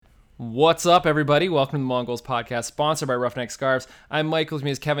What's up, everybody? Welcome to the Mongols podcast, sponsored by Roughneck Scarves. I'm Michael, with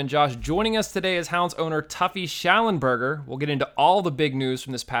me is Kevin Josh. Joining us today is Hounds owner Tuffy Schallenberger. We'll get into all the big news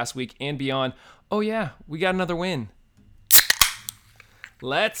from this past week and beyond. Oh yeah, we got another win.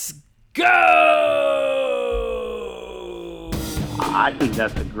 Let's go! I think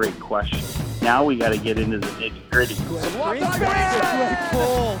that's a great question. Now we got to get into the nitty-gritty. Joe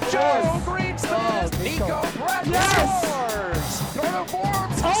Greenspan, Nico Brett scores! Jordan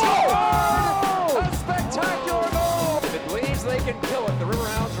Forbes scores! A spectacular goal! If it believes they can kill it, the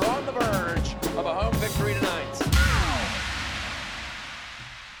Riverhounds are on the verge of a home victory tonight.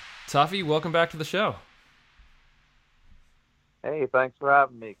 Tuffy, welcome back to the show. Hey, thanks for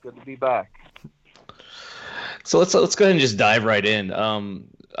having me. Good to be back. So let's go ahead and just dive right in.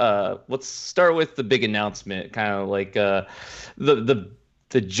 Let's start with the big announcement, kind of like the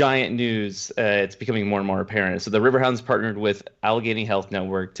giant news. It's becoming more and more apparent. So the Riverhounds partnered with Allegheny Health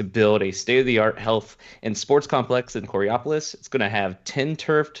Network to build a state-of-the-art health and sports complex in Coraopolis. It's going to have 10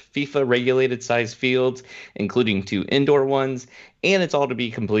 turfed, FIFA-regulated size fields, including 2 indoor ones, and it's all to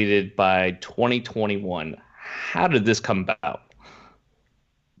be completed by 2021. How did this come about?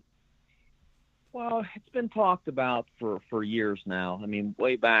 Well, it's been talked about for years now. I mean,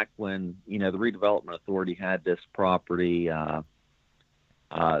 way back when, the Redevelopment Authority had this property, it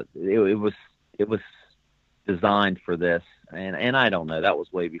was designed for this. And I don't know, that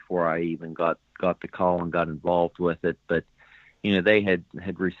was way before I even got the call and got involved with it. But, they had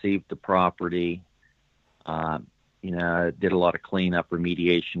received the property, did a lot of cleanup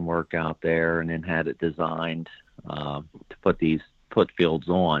remediation work out there and then had it designed to put fields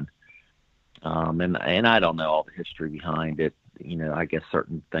on. And I don't know all the history behind it. I guess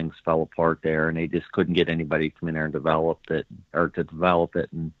certain things fell apart there and they just couldn't get anybody to come in there and develop it.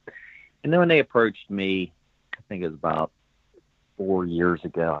 And then when they approached me, I think it was about 4 years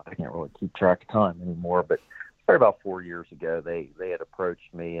ago. I can't really keep track of time anymore, but probably about 4 years ago, they had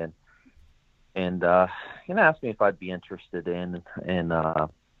approached me and asked me if I'd be interested in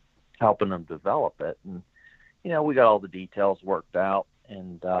helping them develop it. And, we got all the details worked out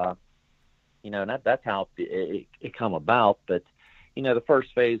and, and that's how it come about. But, the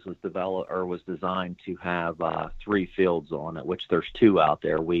first phase was designed to have 3 fields on it, which there's 2 out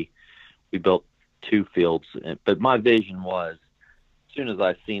there. We built 2 fields, but my vision was, as soon as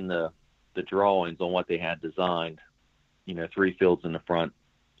I seen the drawings on what they had designed, 3 fields in the front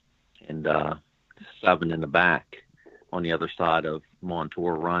and 7 in the back on the other side of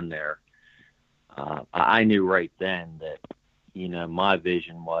Montour Run there. I knew right then that, my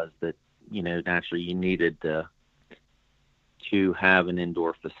vision was that, naturally you needed to have an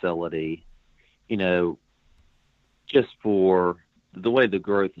indoor facility, just for the way the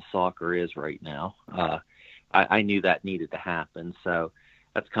growth of soccer is right now. I knew that needed to happen. So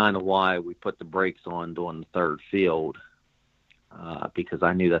that's kind of why we put the brakes on doing the 3rd field, because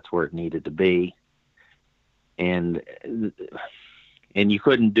I knew that's where it needed to be. And you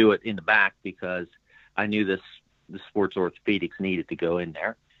couldn't do it in the back because I knew the sports orthopedics needed to go in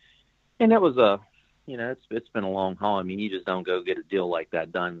there. And it was it's been a long haul. I mean, you just don't go get a deal like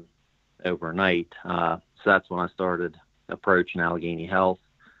that done overnight. So that's when I started approaching Allegheny Health,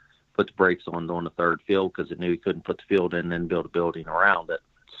 put the brakes on the 3rd field because it knew he couldn't put the field in and then build a building around it.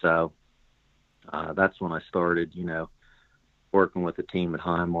 So that's when I started, working with the team at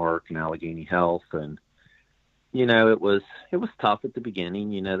Highmark and Allegheny Health. And, it was tough at the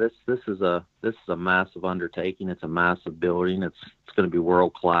beginning. This is a massive undertaking. It's a massive building. It's going to be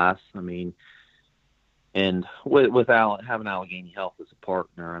world class. I mean, and with having Allegheny Health as a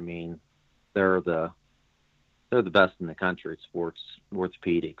partner, I mean, they're the best in the country at sports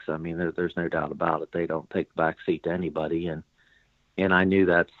orthopedics. I mean, there's no doubt about it. They don't take the back seat to anybody. And I knew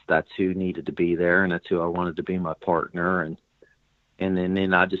that's who needed to be there, and that's who I wanted to be my partner. And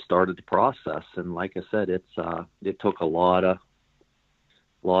then I just started the process. And like I said, it took a lot of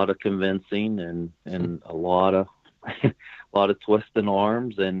convincing and a lot of twisting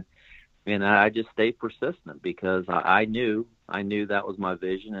arms. And I just stayed persistent because I knew that was my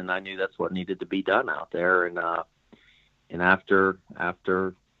vision and I knew that's what needed to be done out there. And after, a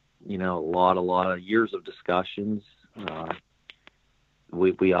lot of years of discussions,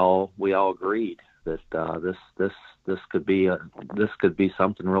 we all agreed that this could be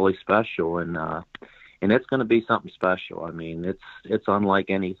something really special, and it's going to be something special. I mean, it's unlike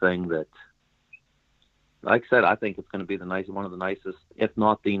anything that, like I said, I think it's going to be one of the nicest, if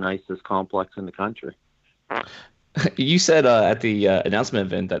not the nicest complex in the country. You said at the announcement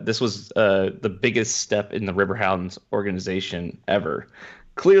event that this was the biggest step in the Riverhounds organization ever.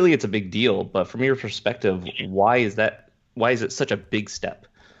 Clearly, it's a big deal, but from your perspective, why is it such a big step?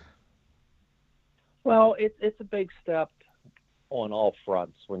 Well, it's a big step on all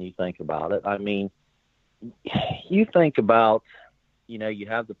fronts when you think about it. I mean, you think about, you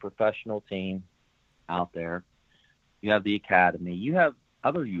have the professional team out there, you have the academy, you have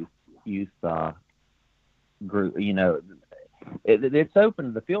other youth group. It's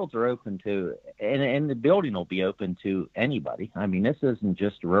open. The fields are open to, and the building will be open to anybody. I mean, this isn't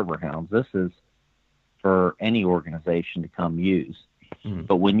just Riverhounds. This is for any organization to come use. Mm-hmm.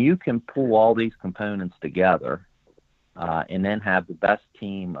 But when you can pull all these components together, and then have the best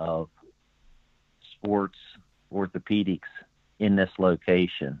team of sports orthopedics in this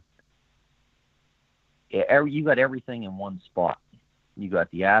location, you got everything in one spot. You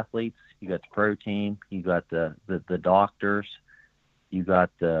got the athletes, you got the pro team, you got the doctors, you got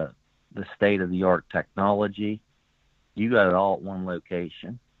the state-of-the-art technology. You got it all at one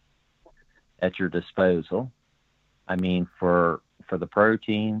location at your disposal. I mean, for the pro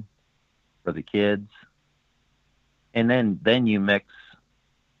team, for the kids, and then you mix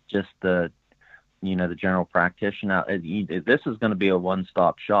just the general practitioner. This is going to be a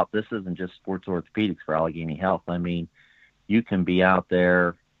one-stop shop. This isn't just sports orthopedics for Allegheny Health. I mean, you can be out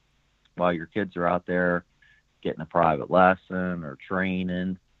there while your kids are out there getting a private lesson or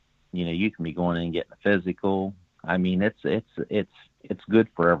training. You can be going in and getting a physical. I mean, it's good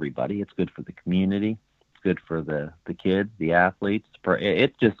for everybody. It's good for the community. It's good for the kids, the athletes.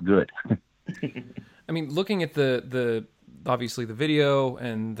 It's just good. I mean, looking at the obviously the video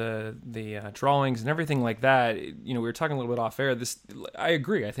and the drawings and everything like that, we were talking a little bit off air. I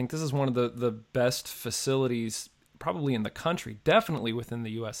agree. I think this is one of the best facilities probably in the country, definitely within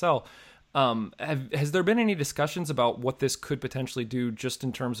the USL. Has there been any discussions about what this could potentially do just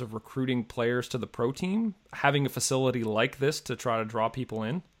in terms of recruiting players to the pro team, having a facility like this to try to draw people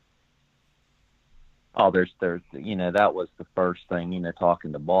in? Oh, there's that was the first thing,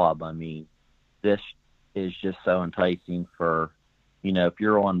 talking to Bob. I mean, this is just so enticing for, if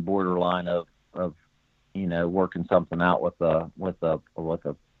you're on borderline of working something out with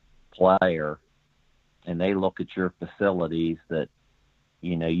a player, and they look at your facilities that,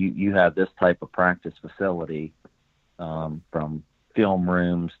 you have this type of practice facility, from film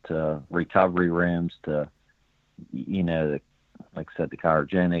rooms to recovery rooms to, like I said, the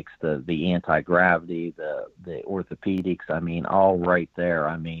cryogenics, the anti-gravity, the orthopedics. I mean, all right there.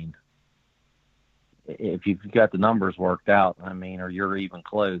 I mean, if you've got the numbers worked out, I mean, or you're even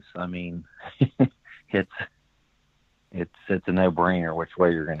close, I mean, it's a no-brainer which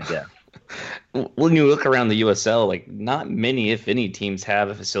way you're going to go. When you look around the USL, like, not many, if any, teams have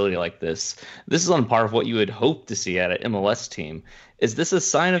a facility like this. This is on par of what you would hope to see at an MLS team. Is this a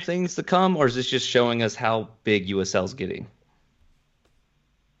sign of things to come, or is this just showing us how big USL is getting?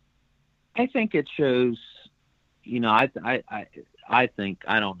 I think it shows, I think,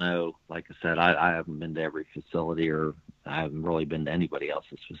 I don't know, like I said, I haven't been to every facility, or I haven't really been to anybody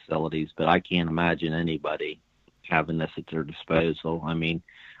else's facilities, but I can't imagine anybody having this at their disposal. I mean,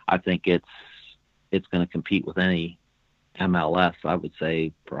 I think it's going to compete with any MLS. I would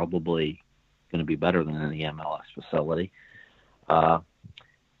say probably going to be better than any MLS facility.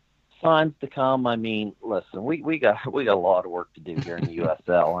 Signs to come. I mean, listen, we got a lot of work to do here in the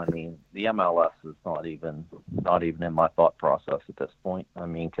USL. I mean, the MLS is not even in my thought process at this point. I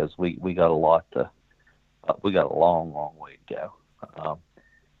mean, because we got we got a long way to go.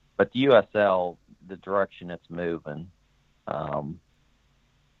 But the USL, the direction it's moving,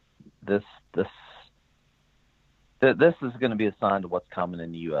 this is going to be a sign to what's coming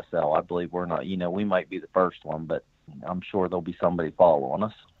in the USL. I believe we're not, we might be the first one, but I'm sure there'll be somebody following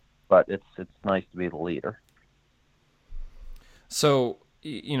us. But it's nice to be the leader. So,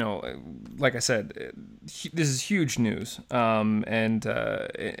 like I said, this is huge news. And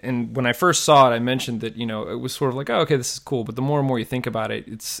when I first saw it, I mentioned that, it was sort of like, oh, okay, this is cool. But the more and more you think about it,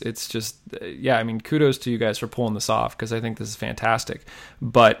 it's just, yeah, I mean, kudos to you guys for pulling this off, because I think this is fantastic.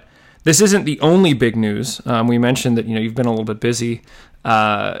 But this isn't the only big news. We mentioned that, you've been a little bit busy.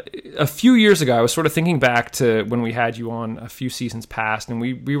 A few years ago, I was sort of thinking back to when we had you on a few seasons past, and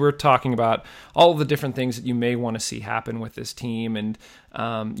we were talking about all of the different things that you may want to see happen with this team. And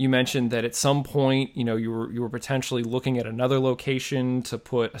you mentioned that at some point, you were potentially looking at another location to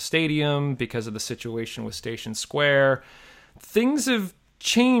put a stadium because of the situation with Station Square. Things have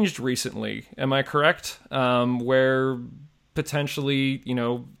changed recently. Am I correct? Where potentially,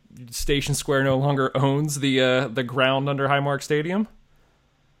 Station Square no longer owns the ground under Highmark Stadium?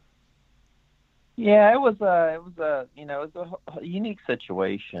 Yeah, it was a unique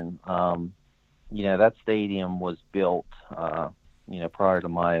situation. That stadium was built, prior to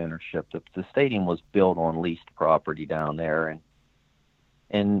my ownership. The stadium was built on leased property down there,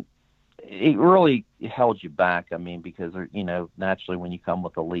 and it really held you back. I mean, because, naturally when you come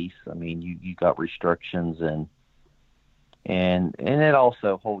with a lease, I mean, you got restrictions and it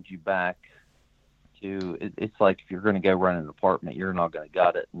also holds you back to, it's like if you're going to go rent an apartment, you're not going to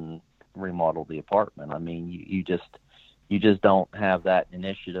gut it and remodel the apartment. I mean, you just don't have that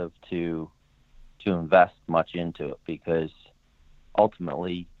initiative to invest much into it, because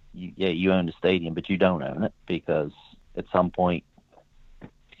ultimately you own the stadium, but you don't own it, because at some point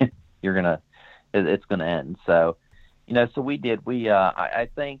it's gonna end. So, I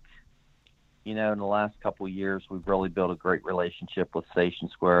think, in the last couple of years, we've really built a great relationship with Station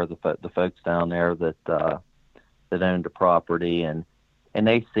Square, the folks down there that owned the property, and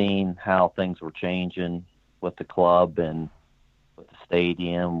they've seen how things were changing with the club and with the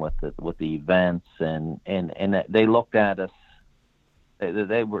stadium, with the events, and they looked at us.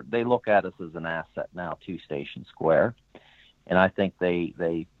 They look at us as an asset now to Station Square, and I think they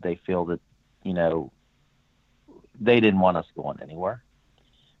feel that they didn't want us going anywhere.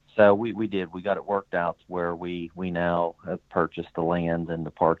 So we got it worked out to where we now have purchased the land and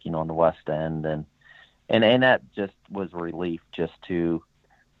the parking on the west end, and that just was a relief.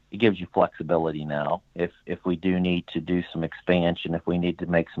 It gives you flexibility now. If we do need to do some expansion, if we need to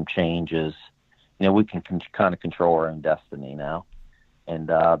make some changes, we can kind of control our own destiny now. And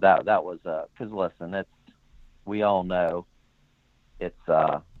that was because listen, we all know it's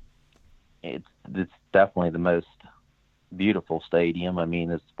definitely the most beautiful stadium. I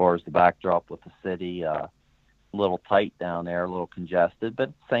mean, as far as the backdrop with the city, a little tight down there, a little congested, but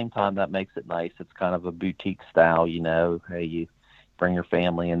at the same time that makes it nice. It's kind of a boutique style, hey, you bring your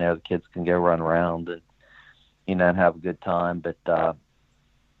family in there, the kids can go run around and and have a good time. But at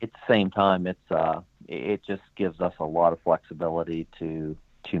the same time, it just gives us a lot of flexibility to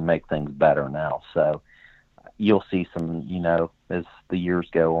make things better now. So you'll see some, as the years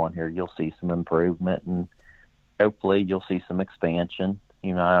go on here, you'll see some improvement, and hopefully you'll see some expansion. I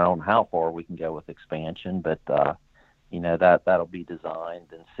don't know how far we can go with expansion, but that'll be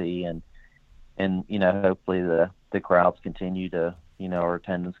designed and see, and hopefully the crowds continue to, our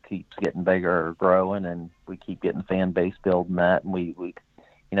attendance keeps getting bigger or growing, and we keep getting the fan base building that, and we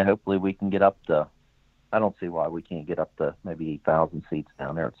hopefully we can get up to, I don't see why we can't get up to maybe 8,000 seats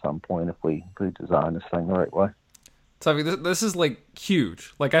down there at some point if we design this thing the right way. So this is like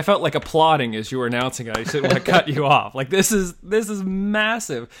huge. Like I felt like applauding as you were announcing it. I didn't want to cut you off. Like this is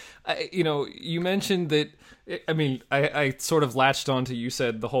massive. You mentioned that. I mean, I sort of latched on to, you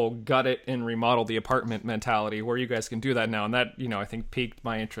said the whole gut it and remodel the apartment mentality, where you guys can do that now, and that I think piqued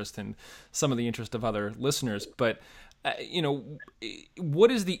my interest and some of the interest of other listeners. But what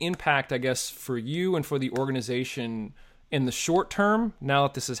is the impact, I guess, for you and for the organization in the short term now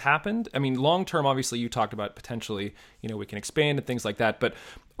that this has happened? I mean, long term, obviously, you talked about potentially, we can expand and things like that. But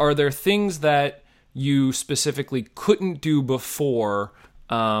are there things that you specifically couldn't do before,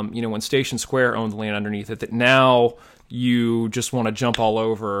 when Station Square owned the land underneath it, that now you just want to jump all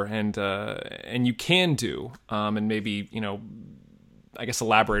over and you can do, and maybe, I guess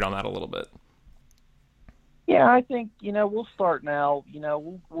elaborate on that a little bit? Yeah, I think, we'll start now.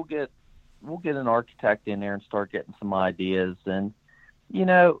 We'll get an architect in there and start getting some ideas. And,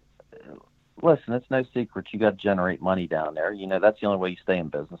 listen, it's no secret. You got to generate money down there. That's the only way you stay in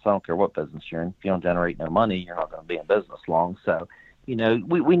business. I don't care what business you're in. If you don't generate no money, you're not going to be in business long. So,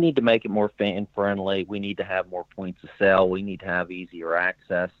 we need to make it more fan friendly. We need to have more points of sale. We need to have easier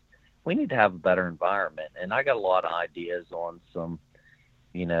access. We need to have a better environment. And I got a lot of ideas on some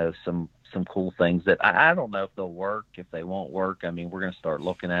cool things that I don't know if they'll work, if they won't work. I mean, we're going to start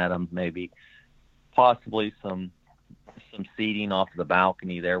looking at them, maybe possibly some seating off of the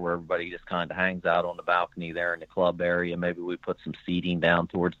balcony there where everybody just kind of hangs out on the balcony there in the club area. Maybe we put some seating down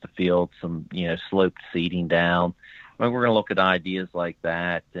towards the field, some, sloped seating down. I mean, we're going to look at ideas like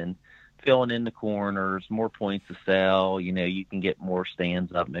that and filling in the corners, more points of sale. You can get more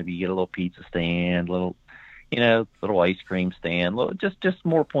stands up. Maybe you get a little pizza stand, little ice cream stand, just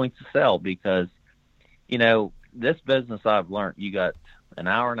more points to sell, because, this business I've learned, you got an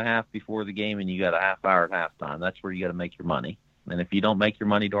hour and a half before the game and you got a half hour at halftime. That's where you got to make your money. And if you don't make your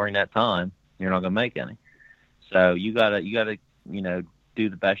money during that time, you're not going to make any. So you got to, do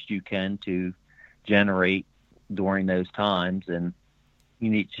the best you can to generate during those times. And you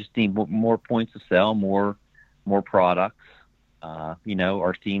need more points to sell, more products.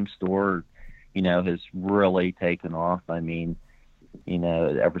 Our team store, has really taken off. I mean,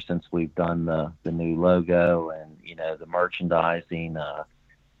 ever since we've done the new logo and, the merchandising,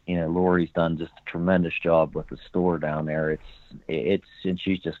 Lori's done just a tremendous job with the store down there. It's, and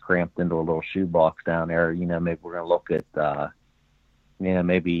she's just cramped into a little shoebox down there. Maybe we're going to look at,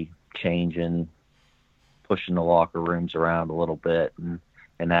 maybe changing, pushing the locker rooms around a little bit, and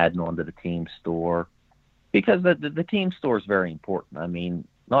adding on to the team store, because the team store is very important. I mean,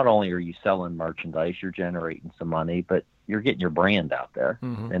 not only are you selling merchandise, you're generating some money, but you're getting your brand out there.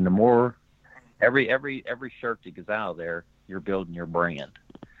 Mm-hmm. And the more every shirt that goes out there, you're building your brand.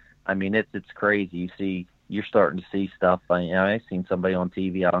 I mean, it's crazy. You're starting to see stuff. I've seen somebody on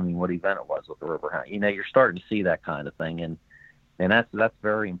TV. I don't know what event it was with the Riverhound. You're starting to see that kind of thing, and that's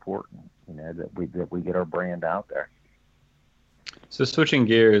very important. That we get our brand out there. So switching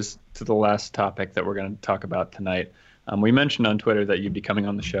gears to the last topic that we're going to talk about tonight. We mentioned on Twitter that you'd be coming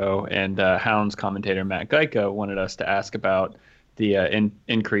on the show, and Hounds commentator Matt Geico wanted us to ask about the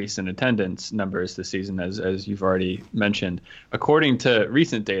increase in attendance numbers this season, as you've already mentioned. According to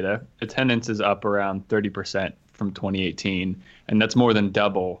recent data, attendance is up around 30% from 2018, and that's more than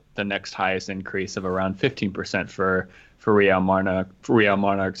double the next highest increase of around 15% for Real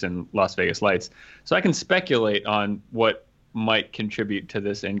Monarchs and Las Vegas Lights. So I can speculate on what might contribute to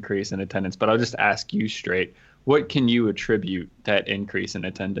this increase in attendance, but I'll just ask you straight. What can you attribute that increase in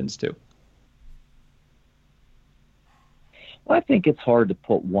attendance to? Well, I think it's hard to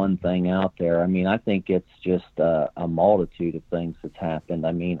put one thing out there. I mean, I think it's just a multitude of things that's happened.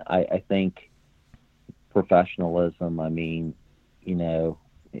 I mean, I think professionalism, I mean,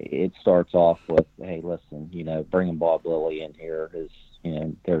 it starts off with, hey, listen, bringing Bob Lilly in here is,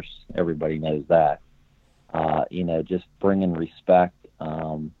 everybody knows that. Just bringing respect.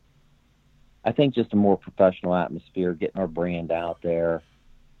 I think just a more professional atmosphere, getting our brand out there.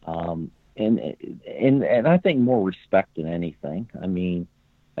 And I think more respect than anything. I mean,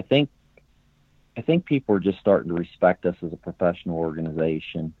 I think people are just starting to respect us as a professional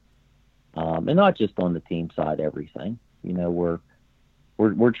organization, and not just on the team side. Everything,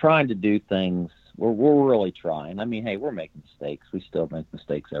 we're trying to do things. We're really trying. I mean, hey, we're making mistakes. We still make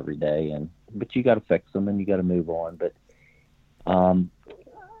mistakes every day, but you got to fix them and you got to move on. But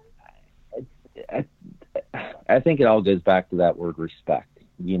I think it all goes back to that word respect.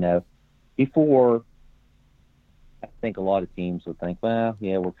 Before, I think a lot of teams would think, well,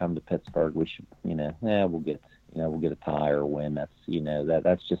 yeah, we're coming to Pittsburgh. We should, we'll get a tie or a win. That's,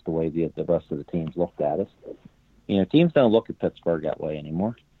 that's just the way the rest of the teams looked at us. Teams don't look at Pittsburgh that way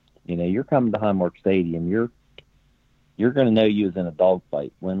anymore. You're coming to Highmark Stadium. You're going to know you was in a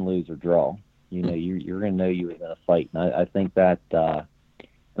dogfight, win, lose, or draw. You're going to know you was in a fight. And I think that, and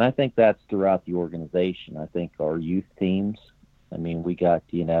I think that's throughout the organization. I think our youth teams, I mean, we got,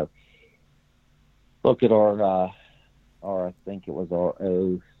 look at our I think it was our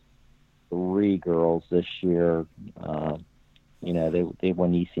 03 girls this year. They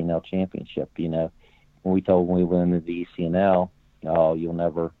won the ECNL championship. When we told them we went into the ECNL, oh, you'll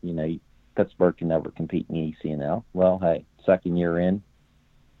never, Pittsburgh can never compete in the ECNL. Well, hey, second year in,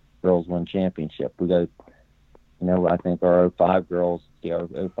 girls won championship. We got, I think our 05 girls,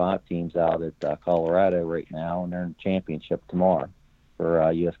 the 05 team's out at Colorado right now, and they're in the championship tomorrow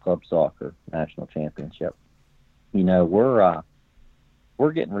for U.S. Club Soccer National Championship. We're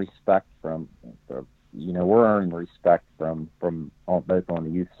getting respect from we're earning respect from both on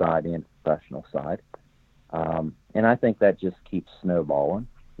the youth side and the professional side. And I think that just keeps snowballing.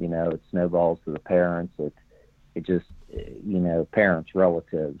 It snowballs to the parents. It just, parents,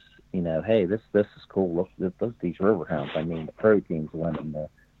 relatives, hey, this is cool. Look these Riverhounds. I mean, the pro teams winning,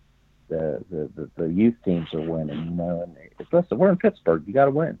 the youth teams are winning, and listen, we're in Pittsburgh. You got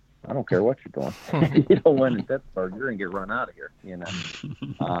to win. I don't care what you're doing. If you don't win in Pittsburgh, you're going to get run out of here,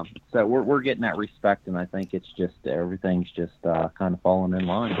 So we're getting that respect, and I think it's just, everything's just kind of falling in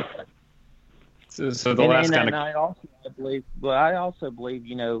line with that. So the last kind of... I also believe,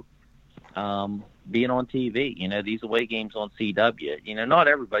 being on TV, these away games on CW, not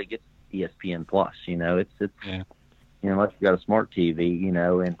everybody gets ESPN Plus, it's yeah. Unless you got a smart TV,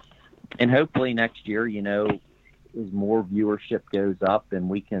 and hopefully next year, as more viewership goes up and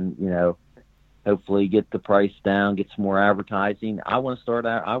we can, hopefully get the price down, get some more advertising. I want to start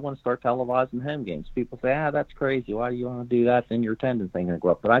televising home games. People say, that's crazy. Why do you want to do that? Then your attendance ain't going to go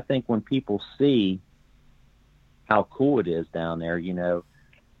up. But I think when people see how cool it is down there,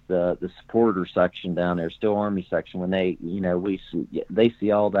 the supporter section down there, Still Army section, when they, they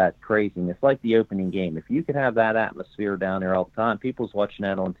see all that craziness, like the opening game. If you could have that atmosphere down there all the time, people's watching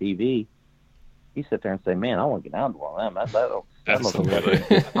that on TV. You sit there and say, man, I want to get down to one of them. That looks like a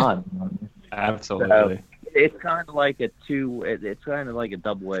good fun. Absolutely. So it's kind of like a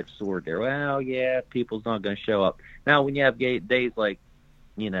double-edged sword there. Well, yeah, people's not going to show up. Now, when you have days like,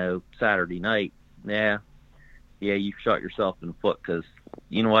 Saturday night, yeah, you shot yourself in the foot because,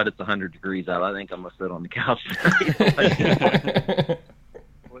 you know what, it's 100 degrees out. I think I'm going to sit on the couch.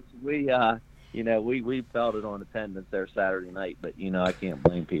 we felt it on attendance there Saturday night, but I can't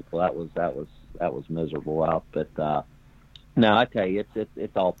blame people. That was miserable out. But no, I tell you,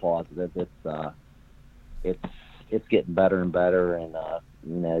 it's all positive. It's getting better and better, and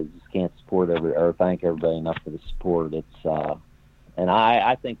you just can't thank everybody enough for the support. And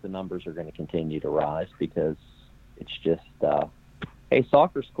I think the numbers are going to continue to rise because it's just hey,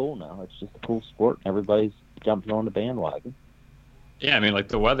 soccer's cool now. It's just a cool sport. Everybody's jumping on the bandwagon. Yeah, I mean, like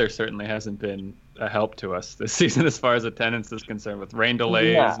the weather certainly hasn't been a help to us this season as far as attendance is concerned, with rain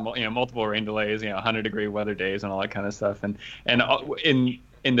delays, multiple rain delays, 100-degree weather days and all that kind of stuff. And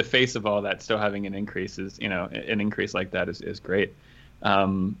in the face of all that, still having an increase like that is great.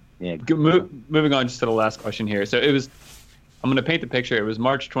 Moving on just to the last question here. So I'm going to paint the picture. It was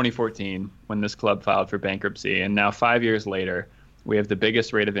March 2014 when this club filed for bankruptcy, and now 5 years later, we have the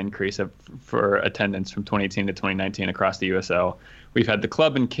biggest rate of increase for attendance from 2018 to 2019 across the USL. We've had the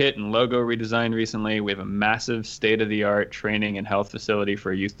club and kit and logo redesigned recently. We have a massive state-of-the-art training and health facility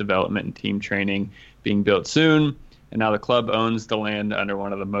for youth development and team training being built soon. And now the club owns the land under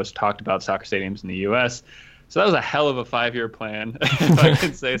one of the most talked about soccer stadiums in the U.S. So that was a hell of a 5-year plan, if I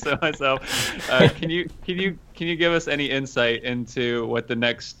can say so myself. Can you give us any insight into what the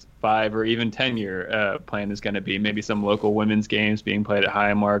next 5 or even 10-year plan is going to be? Maybe some local women's games being played at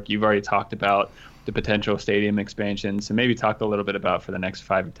Highmark. You've already talked about the potential stadium expansion, so maybe talk a little bit about for the next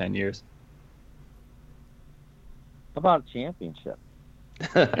 5 or 10 years. How about a championship?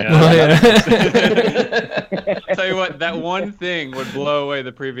 I'll tell you what, that one thing would blow away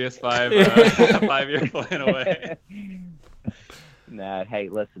the previous 5-year plan away. Nah, hey,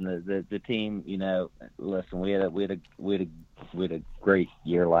 listen, the team, listen, we had a great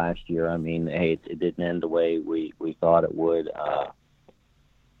year last year. I mean, hey, it didn't end the way we thought it would.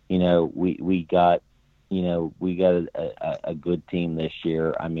 We got a good team this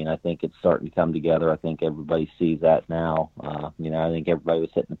year. I mean, I think it's starting to come together. I think everybody sees that now. I think everybody was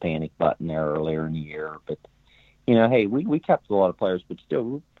hitting the panic button there earlier in the year, but hey, we kept a lot of players, but still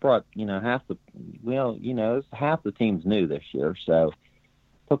we brought half the team's new this year. So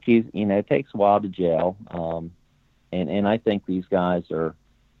it takes a while to gel, and I think these guys are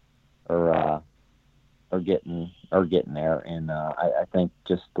getting there, and I think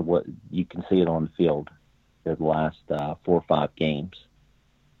just what you can see it on the field the last 4 or 5 games.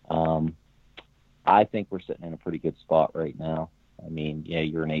 I think we're sitting in a pretty good spot right now. I mean, yeah,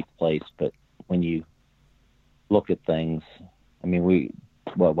 you're in 8th place, but when you look at things, I mean,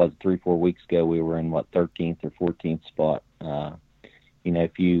 3-4 weeks ago we were in 13th or 14th spot.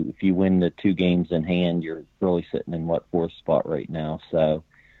 If you win the 2 games in hand, you're really sitting in 4th spot right now. So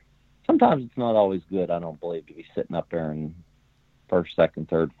sometimes it's not always good, I don't believe, to be sitting up there in 1st, 2nd,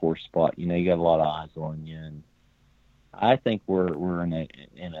 3rd, 4th spot. You got a lot of eyes on you, and I think we're in a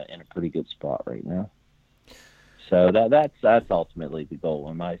pretty good spot right now. So that's ultimately the goal.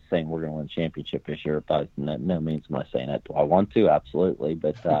 Am I saying we're going to win a championship this year? By no means am I saying that. Do I want to? Absolutely,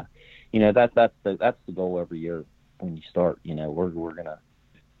 but that's the goal every year when you start. We're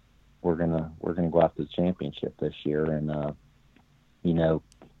gonna go after the championship this year, and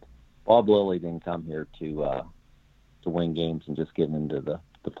Bob Lilly didn't come here to win games and just get into the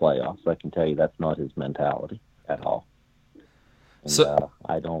playoffs. I can tell you that's not his mentality at all. And, so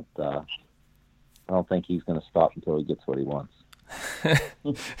I don't think he's going to stop until he gets what he wants.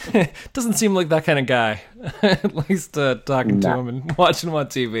 Doesn't seem like that kind of guy. At least talking to him and watching him on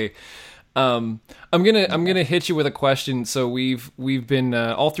TV. I'm gonna hit you with a question. So we've been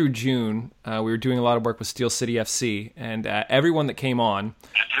all through June. We were doing a lot of work with Steel City FC, and everyone that came on,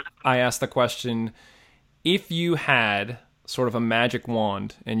 I asked the question: if you had sort of a magic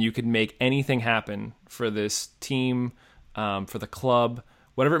wand and you could make anything happen for this team, for the club,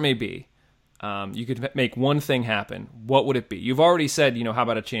 whatever it may be, you could make one thing happen, what would it be? You've already said, how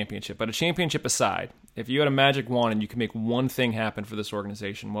about a championship? But a championship aside, if you had a magic wand and you could make one thing happen for this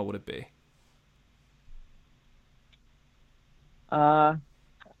organization, what would it be?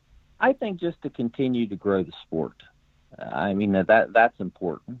 I think just to continue to grow the sport. I mean, that's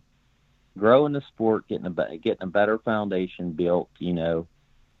important. Growing the sport, getting a better foundation built, because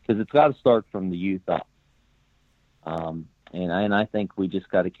it's got to start from the youth up. And I think we just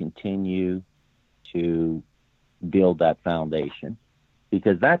got to continue to build that foundation,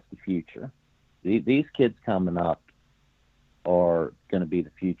 because that's the future. These kids coming up are going to be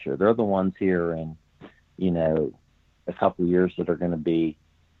the future. They're the ones here in, a couple of years that are going to be,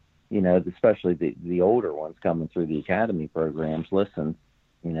 especially the older ones coming through the academy programs. Listen,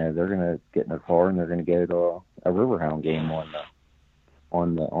 they're going to get in their car and they're going to go to a Riverhound game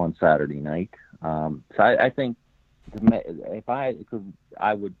on Saturday night. So I think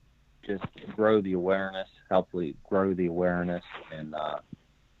I would just grow the awareness, hopefully grow the awareness, and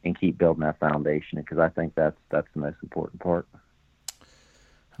keep building that foundation, because I think that's the most important part.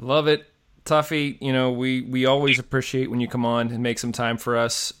 Love it. Tuffy, we always appreciate when you come on and make some time for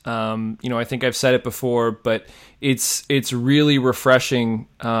us. I think I've said it before, but it's really refreshing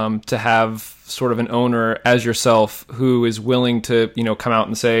to have sort of an owner as yourself who is willing to, come out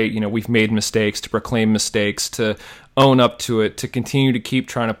and say, we've made mistakes, to proclaim mistakes, to own up to it, to continue to keep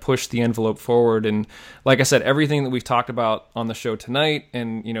trying to push the envelope forward. And like I said, everything that we've talked about on the show tonight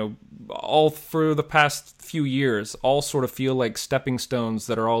and, all for the past few years, all sort of feel like stepping stones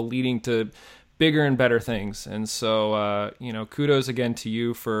that are all leading to bigger and better things. And so, kudos again to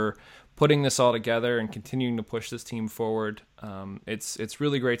you for putting this all together and continuing to push this team forward. It's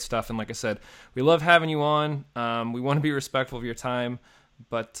really great stuff. And like I said, we love having you on. We want to be respectful of your time,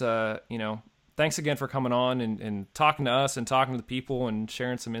 but, thanks again for coming on and talking to us and talking to the people and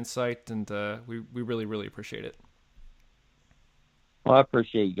sharing some insight. And we really, really appreciate it. Well, I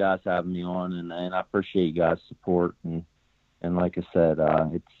appreciate you guys having me on, and I appreciate you guys' support. And like I said,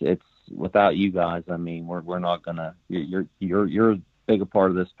 it's without you guys, I mean, we're not gonna. You're as big a part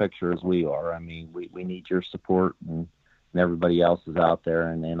of this picture as we are. I mean, we need your support and everybody else is out there,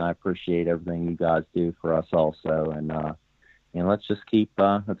 and I appreciate everything you guys do for us also. And let's just keep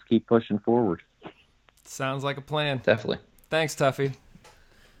pushing forward. Sounds like a plan. Definitely. Thanks, Tuffy.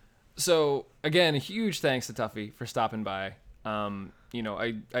 So again, a huge thanks to Tuffy for stopping by.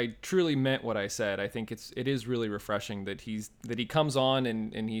 I truly meant what I said. I think it is really refreshing that he comes on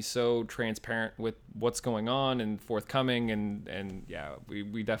and he's so transparent with what's going on and forthcoming, and yeah,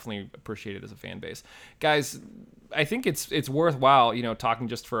 we definitely appreciate it as a fan base. Guys, I think it's worthwhile, talking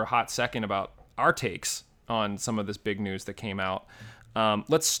just for a hot second about our takes on some of this big news that came out.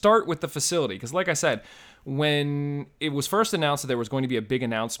 Let's start with the facility, because like I said, when it was first announced that there was going to be a big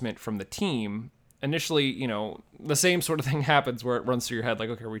announcement from the team, initially, the same sort of thing happens where it runs through your head. Like,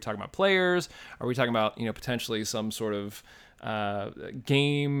 okay, are we talking about players? Are we talking about, potentially some sort of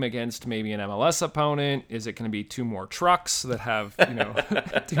game against maybe an MLS opponent? Is it going to be 2 more trucks that have,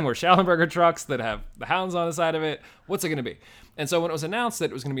 2 more Schallenberger trucks that have the Hounds on the side of it? What's it going to be? And so when it was announced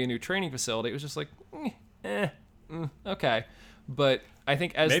that it was going to be a new training facility, it was just like, okay. But I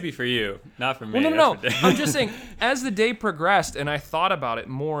think maybe for you, not for me. Well, no. I'm just saying, as the day progressed and I thought about it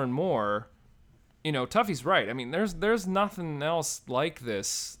more and more, Tuffy's right. I mean, there's nothing else like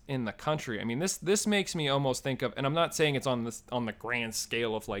this in the country. I mean, this makes me almost think of, and I'm not saying it's on the grand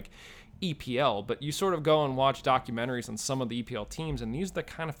scale of like EPL, but you sort of go and watch documentaries on some of the EPL teams, and these are the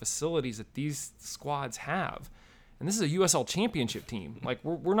kind of facilities that these squads have. And this is a USL Championship team. Like,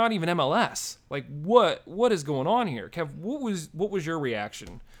 we're not even MLS. Like, what is going on here? Kev, what was your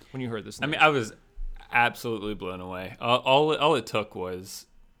reaction when you heard this news? I mean, I was absolutely blown away. All it took was,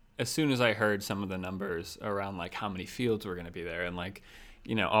 as soon as I heard some of the numbers around like how many fields were going to be there and like,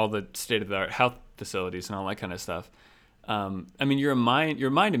 all the state-of-the-art health facilities and all that kind of stuff. I mean, your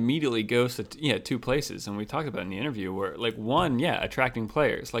mind immediately goes to 2 places, and we talked about in the interview where like one, attracting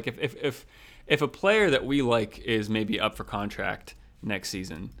players. Like if a player that we like is maybe up for contract next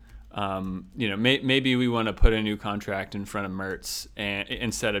season, maybe we want to put a new contract in front of Mertz and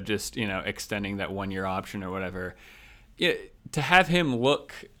instead of just extending that 1-year option or whatever. To have him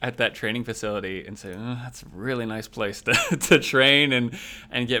look at that training facility and say, oh, that's a really nice place to train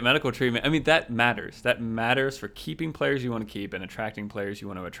and get medical treatment. I mean, that matters. That matters for keeping players you want to keep and attracting players you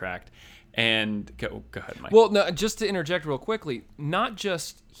want to attract. And go ahead, Mike. Well, no, just to interject real quickly, not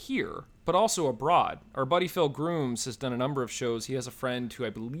just here, but also abroad. Our buddy Phil Grooms has done a number of shows. He has a friend who I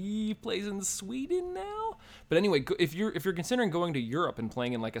believe plays in Sweden now. But anyway, if you're considering going to Europe and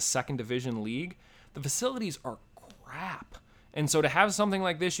playing in like a second division league, the facilities are crap. And so to have something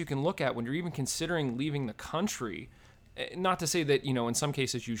like this you can look at when you're even considering leaving the country, not to say that, in some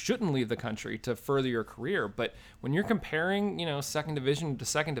cases you shouldn't leave the country to further your career, but when you're comparing, second division to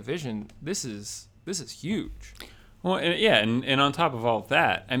second division, this is huge. Well, and on top of all of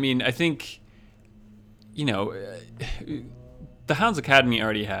that, I mean, I think, the Hounds Academy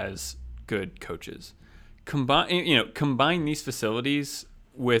already has good coaches. Combine these facilities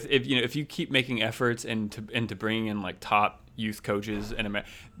with if you keep making efforts into bringing in like top youth coaches and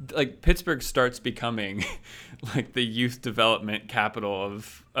like Pittsburgh starts becoming like the youth development capital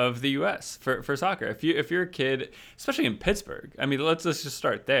of the U.S. for soccer. If you're a kid, especially in Pittsburgh, I mean, let's just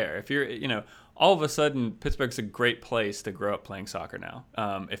start there. If you're all of a sudden Pittsburgh's a great place to grow up playing soccer now.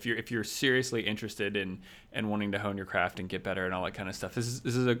 If you're seriously interested in wanting to hone your craft and get better and all that kind of stuff, this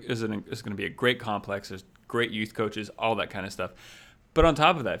is going to be a great complex. There's great youth coaches, all that kind of stuff. But on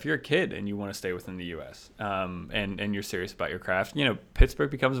top of that, if you're a kid and you want to stay within the U.S. And you're serious about your craft, Pittsburgh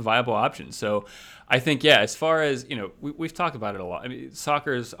becomes a viable option. So I think, as far as, we've talked about it a lot. I mean,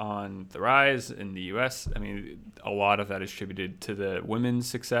 soccer's on the rise in the U.S. I mean, a lot of that is attributed to the women's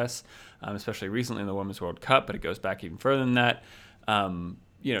success, especially recently in the Women's World Cup, but it goes back even further than that.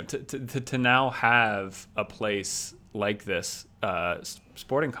 To now have a place like this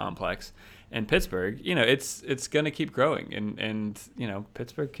sporting complex in Pittsburgh, it's going to keep growing, and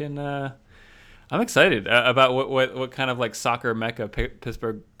Pittsburgh can. I'm excited about what kind of like soccer mecca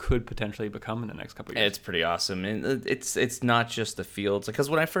Pittsburgh could potentially become in the next couple of years. It's pretty awesome, and it's not just the fields. Because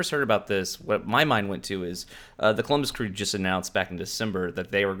when I first heard about this, what my mind went to is the Columbus Crew just announced back in December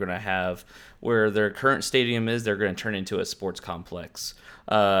that they were going to have where their current stadium is. They're going to turn into a sports complex.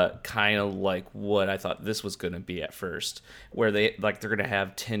 Kind of like what I thought this was going to be at first, where they're going to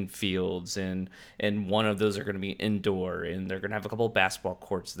have 10 fields and one of those are going to be indoor, and they're going to have a couple of basketball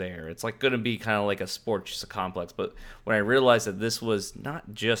courts there. It's like going to be kind of like a sports complex. But when I realized that this was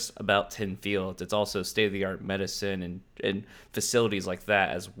not just about 10 fields, it's also state-of-the-art medicine and facilities like that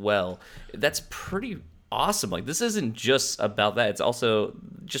as well. That's pretty awesome. Like, this isn't just about that. It's also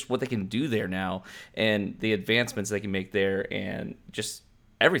just what they can do there now and the advancements they can make there and just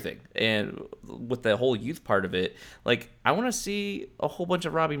everything. And with the whole youth part of it, like, I want to see a whole bunch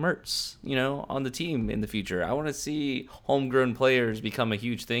of Robbie Mertz, on the team in the future. I want to see homegrown players become a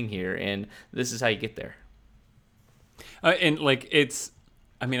huge thing here, and this is how you get there. And like,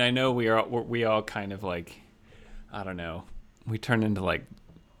 I know we all kind of like, I don't know, we turn into like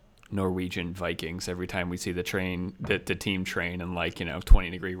Norwegian Vikings every time we see the team train in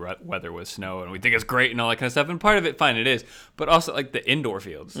 20-degree weather with snow, and we think it's great and all that kind of stuff. And part of it, fine, it is, but also like the indoor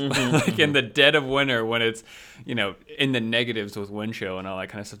fields, like in the dead of winter when it's in the negatives with wind chill and all that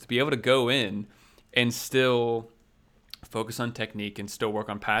kind of stuff, to be able to go in and still focus on technique and still work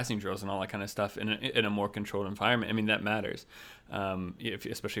on passing drills and all that kind of stuff in a more controlled environment. I mean, that matters,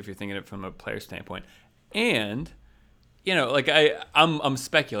 especially if you're thinking it from a player standpoint. And I'm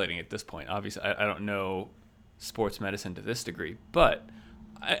speculating at this point. Obviously, I don't know sports medicine to this degree, but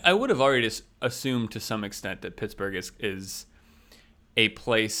I would have already assumed to some extent that Pittsburgh is a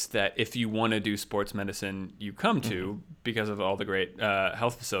place that if you want to do sports medicine, you come to because of all the great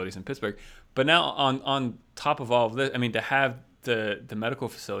health facilities in Pittsburgh. But now on top of all of this, I mean, to have the medical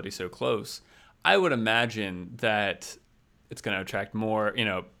facility so close, I would imagine that it's going to attract more,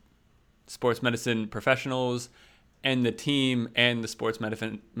 sports medicine professionals, and the team and the sports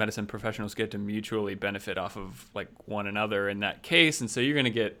medicine professionals get to mutually benefit off of like one another in that case. And so you're going to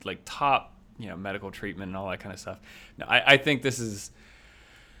get like top, medical treatment and all that kind of stuff. Now, I think it's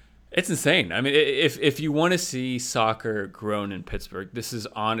insane. I mean, if you want to see soccer grown in Pittsburgh, this is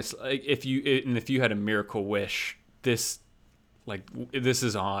honestly, like, if you had a miracle wish, this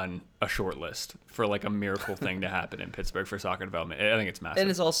is on a short list for like a miracle thing to happen in Pittsburgh for soccer development. I think it's massive.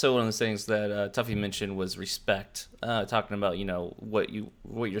 And it's also one of those things that Tuffy mentioned was respect. Talking about what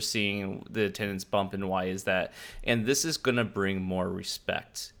you're seeing, the attendance bump, and why is that? And this is going to bring more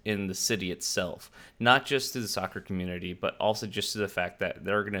respect in the city itself, not just to the soccer community, but also just to the fact that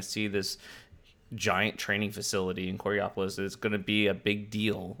they're going to see this giant training facility in Coraopolis. It's going to be a big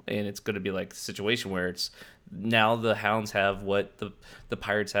deal, and it's going to be like a situation where it's now the Hounds have what the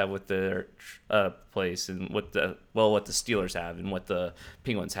Pirates have with their place, and what the Steelers have and what the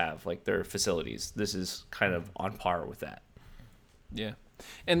Penguins have, like their facilities. This is kind of on par with that. Yeah.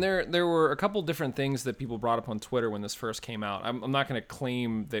 And there were a couple different things that people brought up on Twitter when this first came out. I'm not going to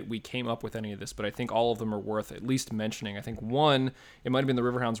claim that we came up with any of this, but I think all of them are worth at least mentioning. I think one, it might have been the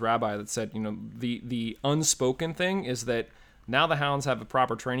Riverhounds rabbi that said, the unspoken thing is that now the Hounds have a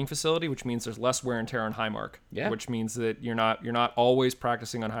proper training facility, which means there's less wear and tear on Highmark. Yeah. Which means that you're not always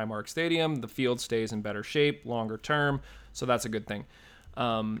practicing on Highmark Stadium. The field stays in better shape longer term, so that's a good thing.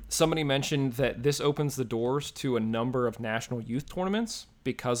 Somebody mentioned that this opens the doors to a number of national youth tournaments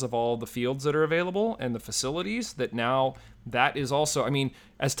because of all the fields that are available and the facilities. That now that is also, I mean,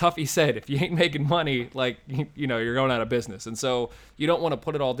 as Tuffy said, if you ain't making money, like, you're going out of business. And so you don't want to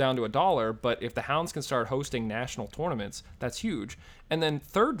put it all down to $1, but if the Hounds can start hosting national tournaments, that's huge. And then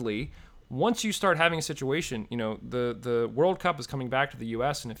thirdly, once you start having a situation, the World Cup is coming back to the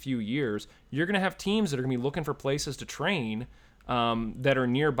U.S. in a few years, you're going to have teams that are going to be looking for places to train that are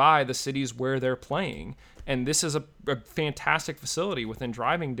nearby the cities where they're playing. And this is a fantastic facility within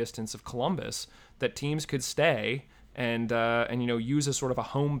driving distance of Columbus that teams could stay and use as sort of a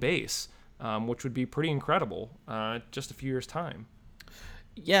home base, which would be pretty incredible just a few years' time.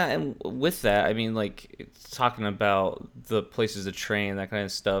 Yeah, and with that, I mean, like, it's talking about the places to train, that kind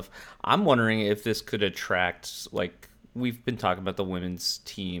of stuff, I'm wondering if this could attract, like, we've been talking about the women's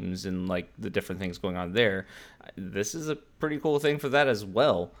teams and like the different things going on there. This is a pretty cool thing for that as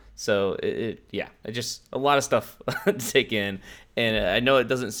well. So it just a lot of stuff to take in. And I know it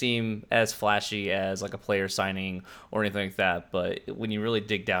doesn't seem as flashy as like a player signing or anything like that, but when you really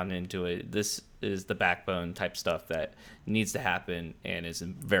dig down into it, this is the backbone type stuff that needs to happen and is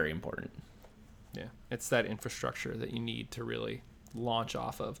very important. Yeah, it's that infrastructure that you need to really launch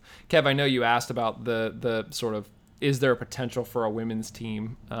off of. Kev, I know you asked about the sort of, is there a potential for a women's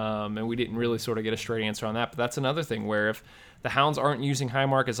team? And we didn't really sort of get a straight answer on that, but that's another thing where if the Hounds aren't using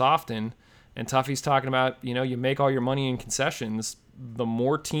Highmark as often, and Tuffy's talking about, you make all your money in concessions, the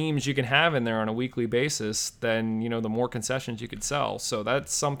more teams you can have in there on a weekly basis, then, the more concessions you could sell. So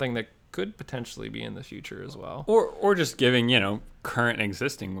that's something that could potentially be in the future as well. Or just giving, current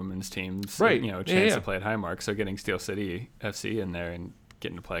existing women's teams, right. A chance to play at Highmark. So getting Steel City FC in there and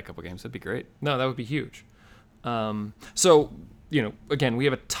getting to play a couple games, that'd be great. No, that would be huge. So, again, we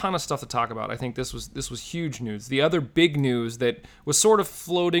have a ton of stuff to talk about. I think this was huge news. The other big news that was sort of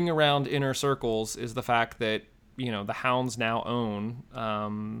floating around inner circles is the fact that, the Hounds now own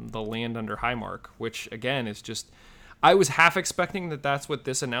the land under Highmark, which, again, is just... I was half expecting that that's what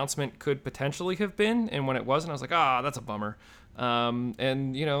this announcement could potentially have been, and when it wasn't, I was like, that's a bummer. And,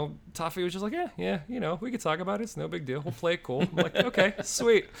 Tuffy was just like, yeah, we could talk about it. It's no big deal. We'll play it cool. I'm like, okay,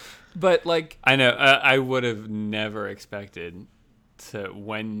 sweet. But, like... I know. I would have never expected to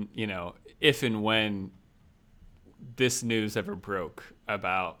when, if and when this news ever broke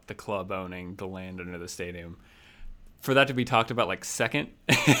about the club owning the land under the stadium, for that to be talked about, like, second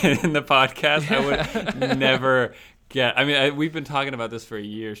in the podcast, I would never... Yeah, I mean, we've been talking about this for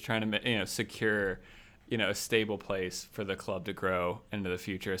years, trying to, secure, a stable place for the club to grow into the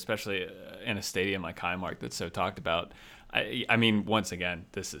future, especially in a stadium like Highmark that's so talked about. I mean, once again,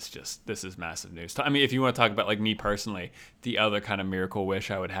 this is massive news. I mean, if you want to talk about, like, me personally, the other kind of miracle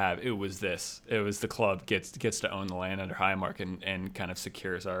wish I would have, it was this. It was the club gets to own the land under Highmark and kind of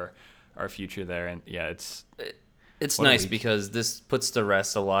secures our future there. And yeah, It's nice because this puts to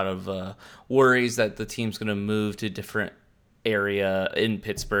rest a lot of worries that the team's going to move to a different area in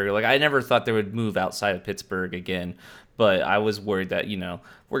Pittsburgh. Like, I never thought they would move outside of Pittsburgh again, but I was worried that,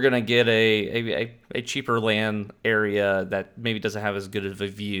 we're going to get a cheaper land area that maybe doesn't have as good of a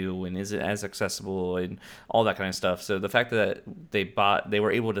view and isn't as accessible and all that kind of stuff. So the fact that they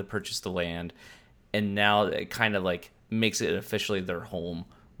were able to purchase the land, and now it kind of like makes it officially their home,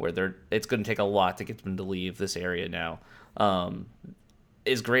 where it's going to take a lot to get them to leave this area now,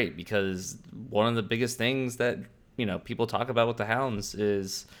 is great, because one of the biggest things that people talk about with the Hounds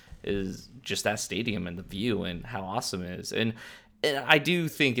is just that stadium and the view and how awesome it is. And I do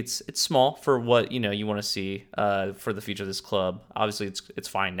think it's small for what you want to see for the future of this club. Obviously, it's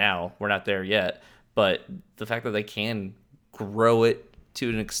fine now. We're not there yet, but the fact that they can grow it to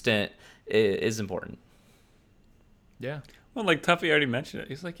an extent is important. Yeah. Well, like Tuffy already mentioned it.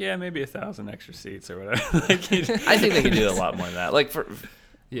 He's like, yeah, maybe 1,000 extra seats or whatever. I think they can do a lot more than that. Like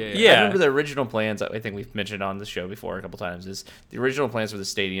Yeah. I remember the original plans. I think we've mentioned on the show before a couple times. Is the original plans for the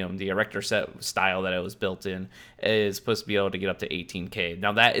stadium, the erector set style that it was built in, is supposed to be able to get up to 18K.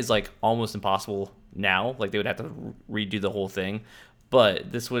 Now that is like almost impossible now. Like they would have to redo the whole thing.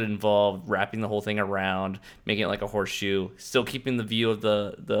 But this would involve wrapping the whole thing around, making it like a horseshoe, still keeping the view of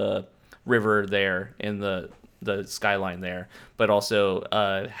the river there and the skyline there, but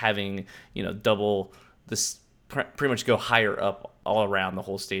also having double this, pretty much go higher up all around the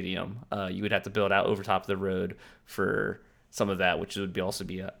whole stadium. You would have to build out over top of the road for some of that, which would also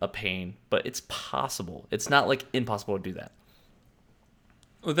be a pain, but it's possible. It's not like impossible to do that.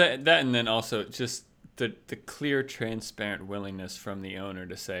 Well, that and then also just the clear, transparent willingness from the owner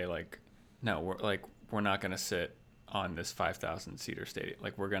to say, like, no, we're not going to sit on this 5,000 seater stadium.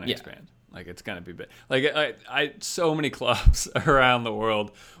 Like, we're going to expand. Like, it's going to be big. Like, I so many clubs around the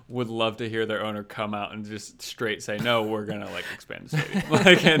world would love to hear their owner come out and just straight say, no, we're going to, like, expand the stadium.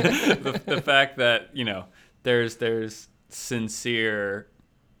 Like, and the fact that, there's sincere,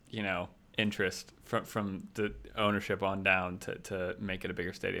 interest from the ownership on down to make it a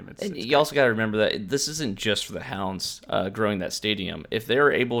bigger stadium. And you also got to remember that this isn't just for the Hounds growing that stadium. If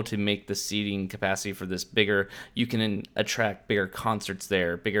they're able to make the seating capacity for this bigger, you can attract bigger concerts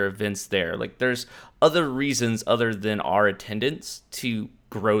there, bigger events there. Like, there's other reasons other than our attendance to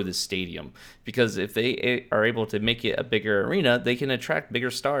grow the stadium, because if they are able to make it a bigger arena, they can attract bigger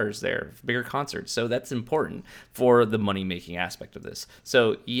stars there, bigger concerts. So that's important for the money making aspect of this.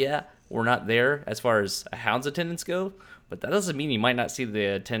 So yeah, we're not there as far as a Hounds attendance go, but that doesn't mean you might not see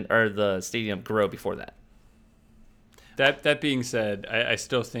the stadium grow before that. That being said, I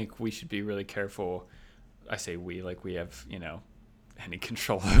still think we should be really careful I say we, like we have, any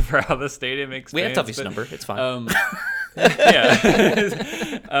control over how the stadium expands. We have Tuffy's number. It's fine. Yeah.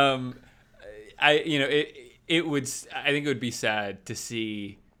 I think it would be sad to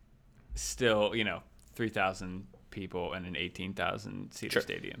see still, 3,000 people in an 18,000 seater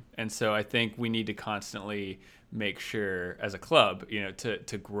stadium. And so I think we need to constantly make sure as a club,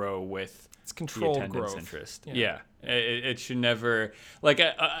 to grow with it's controlled the attendance growth. Interest. Yeah. It should never, like,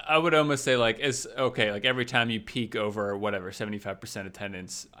 I would almost say, like, like every time you peak over whatever 75%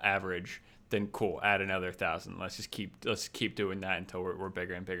 attendance average, then cool, add another 1,000. Let's keep doing that until we're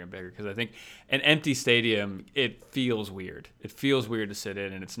bigger and bigger and bigger. Because I think an empty stadium, it feels weird. It feels weird to sit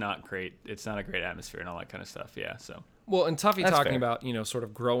in, and it's not great. It's not a great atmosphere and all that kind of stuff. Yeah. So. Well, and Tuffy That's talking fair. about, sort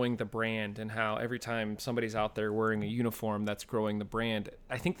of growing the brand and how every time somebody's out there wearing a uniform, that's growing the brand.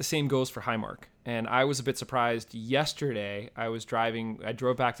 I think the same goes for Highmark. And I was a bit surprised yesterday. I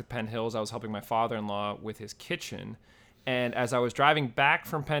drove back to Penn Hills. I was helping my father-in-law with his kitchen. And as I was driving back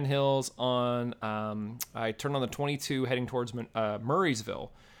from Penn Hills I turned on the 22 heading towards Murraysville.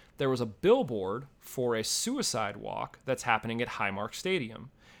 There was a billboard for a suicide walk that's happening at Highmark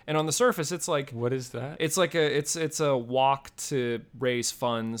Stadium. And on the surface, it's like, What is that? it's like it's a walk to raise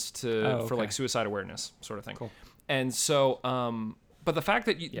funds for okay. like suicide awareness sort of thing. Cool. And so, but the fact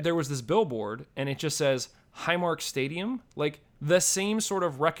that there was this billboard and it just says Highmark Stadium, like the same sort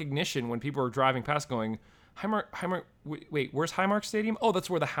of recognition when people are driving past going, Highmark, wait, where's Highmark Stadium? Oh, that's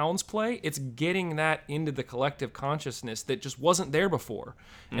where the Hounds play. It's getting that into the collective consciousness that just wasn't there before.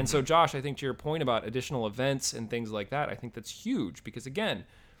 Mm-hmm. And so, Josh, I think to your point about additional events and things like that, I think that's huge because, again,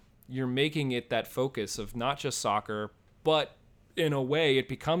 you're making it that focus of not just soccer, but in a way it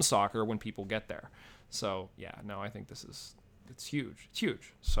becomes soccer when people get there. So, yeah, no, I think it's huge. It's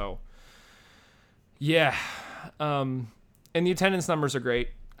huge. So, yeah. And the attendance numbers are great.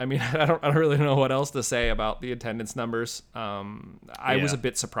 I mean, I don't really know what else to say about the attendance numbers. I was a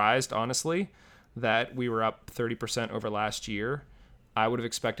bit surprised, honestly, that we were up 30% over last year. I would have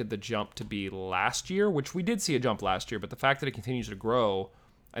expected the jump to be last year, which we did see a jump last year, but the fact that it continues to grow,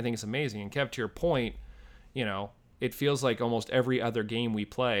 I think it's amazing. And Kev, to your point, it feels like almost every other game we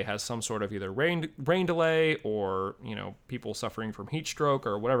play has some sort of either rain delay or, people suffering from heat stroke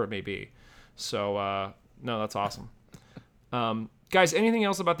or whatever it may be. So, no, that's awesome. Guys, anything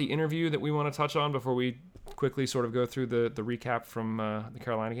else about the interview that we want to touch on before we quickly sort of go through the recap from the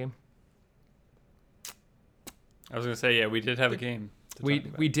Carolina game? I was going to say, yeah, we did have a game.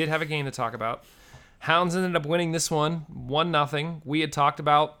 We did have a game to talk about. Hounds ended up winning this one, 1-0. We had talked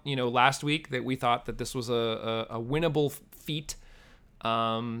about, last week that we thought that this was a winnable feat,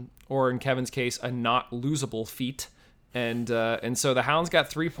 or in Kevin's case, a not losable feat. And so the Hounds got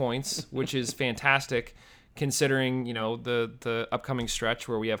 3 points, which is fantastic considering, the upcoming stretch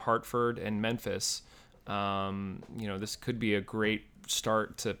where we have Hartford and Memphis. This could be a great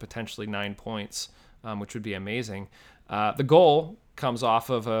start to potentially 9 points, which would be amazing. The goal comes off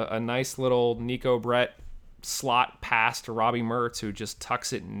of a nice little Nico Brett slot pass to Robbie Mertz, who just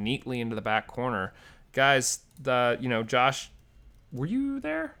tucks it neatly into the back corner. Guys, Josh, were you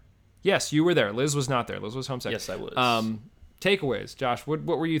there? Yes, you were there. Liz was not there. Liz was homesick. Yes, I was. Takeaways, Josh, what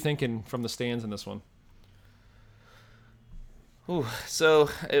were you thinking from the stands in this one? Ooh, so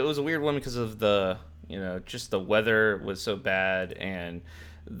it was a weird one because of just the weather was so bad and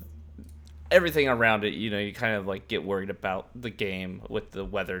everything around it, you kind of like get worried about the game with the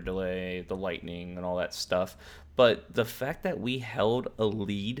weather delay, the lightning and all that stuff. But the fact that we held a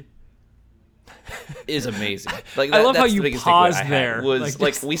lead is amazing. Like I love how that's the you biggest paused takeaway I had there. was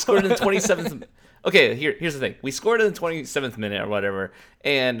like we scored in the 27th. Okay, here's the thing. We scored in the 27th minute or whatever,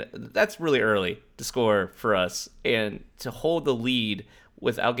 and that's really early to score for us. And to hold the lead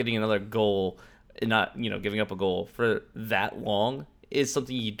without getting another goal and not, giving up a goal for that long is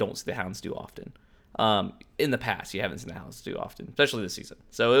something you don't see the Hounds do often. In the past, you haven't seen the Hounds do often, especially this season.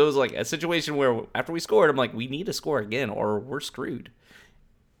 So it was like a situation where after we scored, I'm like, we need to score again or we're screwed.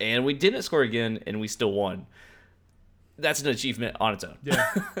 And we didn't score again, and we still won. That's an achievement on its own. Yeah,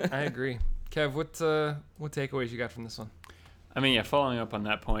 I agree. Kev, what takeaways you got from this one? I mean, yeah, following up on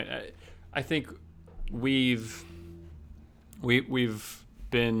that point, I think we've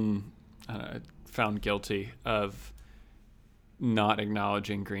been found guilty of not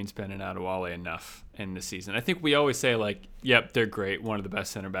acknowledging Greenspan and Adewale enough in this season. I think we always say, like, yep, they're great, one of the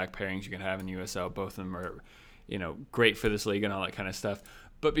best center back pairings you can have in USL. Both of them are, great for this league and all that kind of stuff.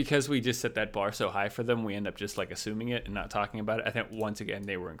 But because we just set that bar so high for them, we end up just like assuming it and not talking about it. I think once again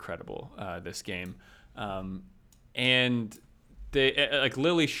they were incredible this game, and they like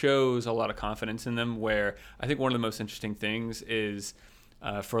Lily shows a lot of confidence in them. Where I think one of the most interesting things is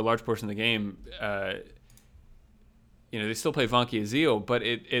for a large portion of the game, they still play Vonkie Azil, but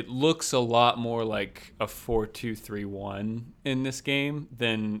it looks a lot more like a 4-2-3-1 in this game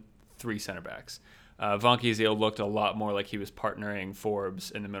than 3 center backs. Vonkie Azil looked a lot more like he was partnering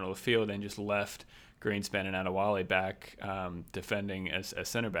Forbes in the middle of the field and just left Greenspan and Adewale back defending as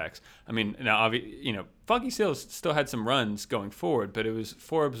center backs. I mean, now Vonkie Azil still had some runs going forward, but it was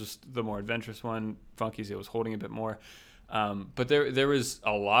Forbes was the more adventurous one. Vonkie Azil was holding a bit more. But there was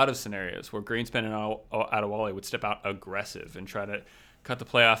a lot of scenarios where Greenspan and Adewale would step out aggressive and try to cut the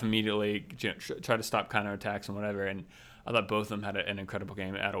play off immediately, try to stop counterattacks and whatever. And I thought both of them had an incredible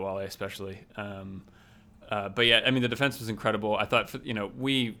game, Adewale especially. But yeah, I mean, the defense was incredible. I thought,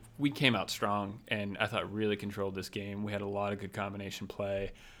 we came out strong, and I thought really controlled this game. We had a lot of good combination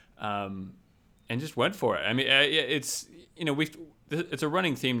play, and just went for it. I mean, it's a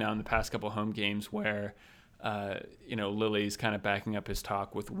running theme now in the past couple home games where Lily's kind of backing up his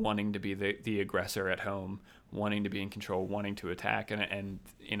talk with wanting to be the aggressor at home, wanting to be in control, wanting to attack,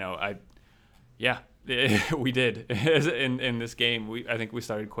 we did in this game. I think we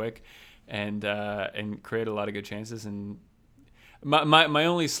started quick and created a lot of good chances. And my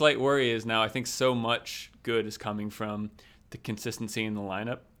only slight worry is now I think so much good is coming from the consistency in the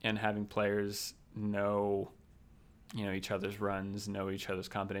lineup and having players know each other's runs, know each other's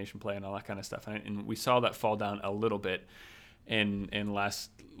combination play, and all that kind of stuff. And we saw that fall down a little bit in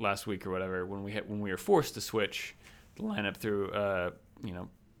last week or whatever when we were forced to switch the lineup through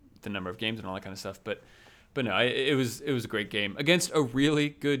the number of games and all that kind of stuff. But no, it was a great game against a really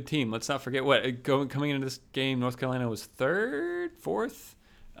good team. Let's not forget coming into this game, North Carolina was 3rd, 4th.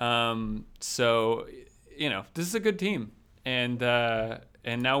 So this is a good team, and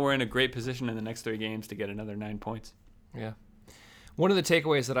now we're in a great position in the next 3 games to get another 9 points. Yeah. One of the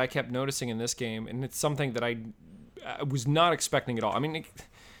takeaways that I kept noticing in this game, and it's something that I was not expecting at all. I mean,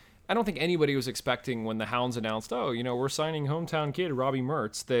 I don't think anybody was expecting when the Hounds announced, we're signing hometown kid Robbie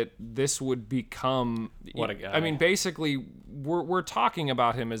Mertz, that this would become... What a guy. I mean, basically, we're talking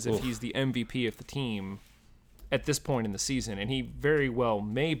about him as if he's the MVP of the team at this point in the season, and he very well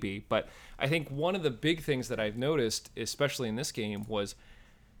may be. But I think one of the big things that I've noticed, especially in this game, was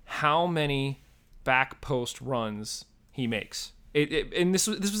how many back post runs he makes. And this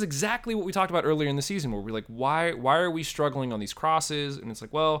was exactly what we talked about earlier in the season, where we're like, why are we struggling on these crosses? And it's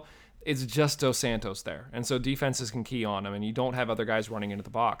like, well, it's just Dos Santos there, and so defenses can key on him, and you don't have other guys running into the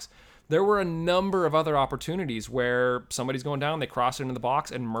box. There were a number of other opportunities where somebody's going down, they cross it into the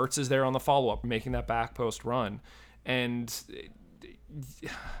box, and Mertz is there on the follow-up, making that back post run. And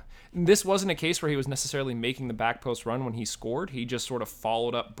this wasn't a case where he was necessarily making the back post run when he scored. He just sort of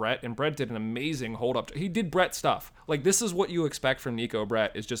followed up Brett, and Brett did an amazing hold-up. He did Brett stuff. Like, this is what you expect from Nico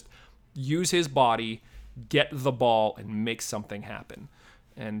Brett, is just use his body, get the ball, and make something happen.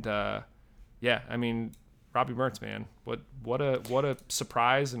 And I mean, Robbie Mertz, man, what a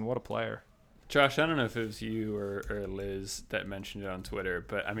surprise and what a player. Josh, I don't know if it was you or Liz that mentioned it on Twitter,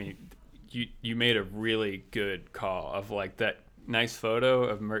 but I mean, you made a really good call of like that nice photo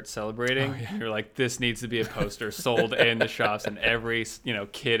of Mertz celebrating. Oh, yeah. You're like, this needs to be a poster sold in the shops, and every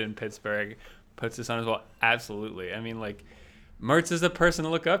kid in Pittsburgh puts this on as well. Absolutely. I mean, like, Mertz is the person to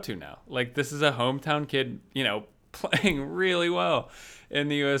look up to now. Like, this is a hometown kid, playing really well in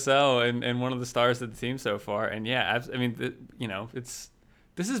the USL and one of the stars of the team so far. And yeah, I mean, this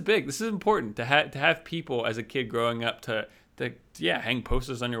is big. This is important to have people as a kid growing up to hang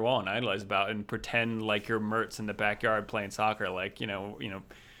posters on your wall and idolize about and pretend like you're Mertz in the backyard playing soccer, like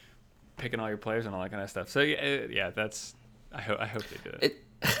picking all your players and all that kind of stuff. So yeah, that's I hope they do it.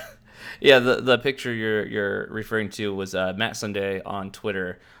 Yeah, the picture you're referring to was Matt Sunday on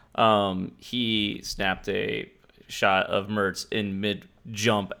Twitter. He snapped a shot of Mertz in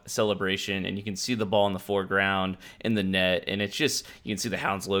mid-jump celebration, and you can see the ball in the foreground in the net, and it's just, you can see the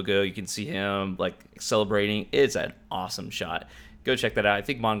Hounds logo, you can see him like celebrating. It's an awesome shot. Go check that out. I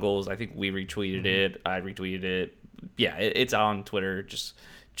think Mongols, we retweeted it. I retweeted it. Yeah, it's on Twitter. Just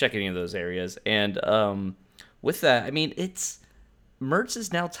check any of those areas. And with that, I mean, Mertz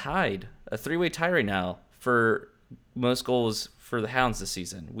is now tied, a 3-way tie right now for most goals for the Hounds this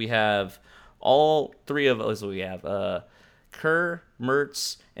season. We have all 3 of us. We have Kerr,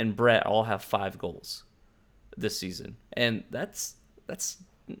 Mertz, and Brett all have 5 goals this season, and that's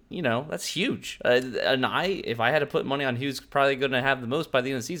huge. And if I had to put money on who's probably going to have the most by the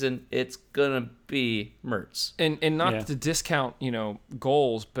end of the season, it's gonna be Mertz. And not to discount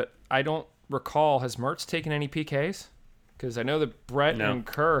goals, but I don't recall, has Mertz taken any PKs? Because I know that Brett and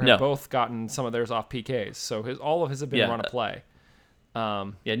Kerr have both gotten some of theirs off PKs, so all of his have been run of play.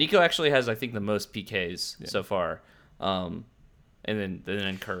 Nico actually has, I think, the most PKs so far. and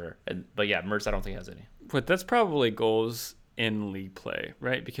then Kerr. But yeah, Mertz I don't think has any. But that's probably goals in league play,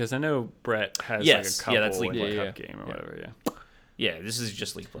 right? Because I know Brett has Yes. like a couple Yeah, that's league in play. the cup game or whatever. Yeah. Yeah, this is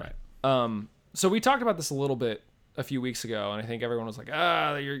just league play. So we talked about this a little bit a few weeks ago, and I think everyone was like,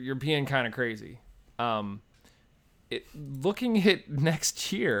 you're being kind of crazy. Looking at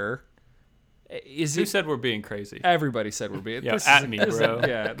next year, Who said we're being crazy? Everybody said we're being. Yeah, this at is- me, this is- bro.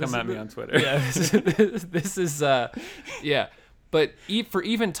 Yeah, Come at me on Twitter. Yeah, this is yeah. But for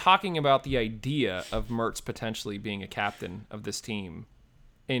even talking about the idea of Mertz potentially being a captain of this team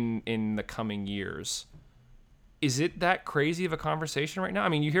in the coming years, is it that crazy of a conversation right now? I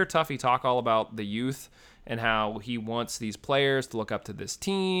mean, you hear Tuffy talk all about the youth and how he wants these players to look up to this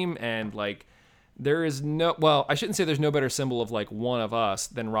team, and like there is no, well, I shouldn't say there's no better symbol of like one of us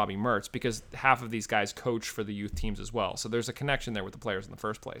than Robbie Mertz, because half of these guys coach for the youth teams as well. So there's a connection there with the players in the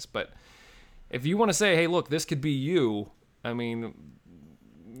first place. But if you want to say, hey, look, this could be you, I mean,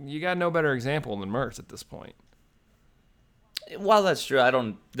 you got no better example than Mertz at this point. While that's true, I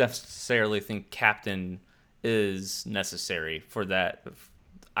don't necessarily think captain is necessary for that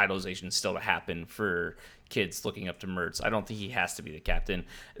idolization still to happen for kids looking up to Mertz. I don't think he has to be the captain.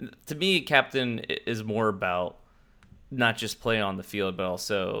 To me, captain is more about not just playing on the field, but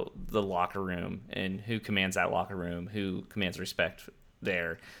also the locker room and who commands that locker room, who commands respect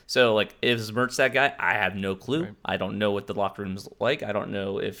there. So, like, is Mertz that guy? I have no clue. Right. I don't know what the locker room's like. I don't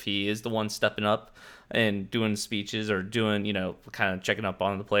know if he is the one stepping up and doing speeches or doing, kind of checking up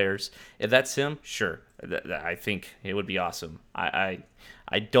on the players. If that's him, sure. I think it would be awesome.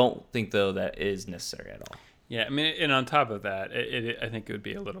 I don't think, though, that is necessary at all. Yeah, I mean, and on top of that, I think it would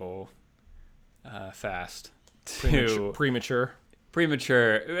be a little fast premature,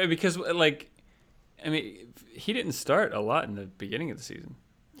 because, like, I mean, he didn't start a lot in the beginning of the season.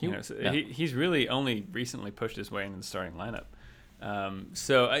 He's really only recently pushed his way into the starting lineup.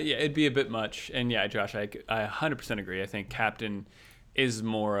 So it'd be a bit much. And yeah, Josh, I 100% agree. I think captain is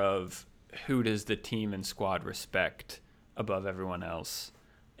more of who does the team and squad respect above everyone else,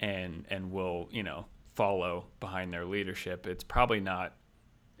 and will follow behind their leadership. It's probably not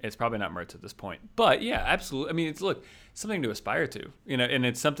Mertz at this point. But yeah, absolutely. I mean, it's something to aspire to, and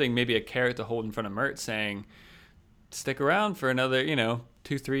it's something, maybe a carrot to hold in front of Mertz, saying, stick around for another,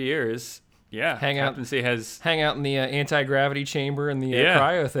 2-3 years. Yeah, hang out in the anti-gravity chamber and the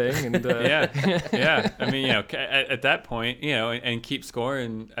cryo thing, and yeah. I mean, at that point, and keep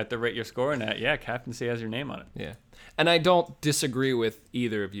scoring at the rate you're scoring at. Yeah, captaincy has your name on it. Yeah, and I don't disagree with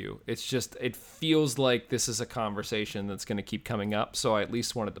either of you. It's just, it feels like this is a conversation that's going to keep coming up. So I at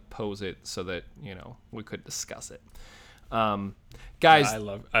least wanted to pose it so that we could discuss it. Guys,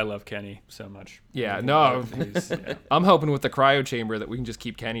 I love Kenny so much. Yeah, no, I'm hoping with the cryo chamber that we can just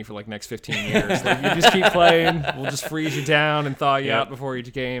keep Kenny for like next 15 years. Like, you just keep playing, we'll just freeze you down and thaw you out before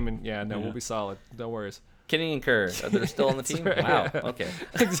each game, and we'll be solid. No worries. Kenny and Kerr, they're still on the team? Right, wow, yeah. Okay.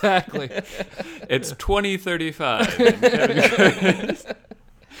 Exactly. It's 2035.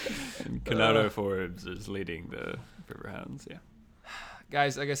 And Canado Forbes is leading the Riverhounds, yeah.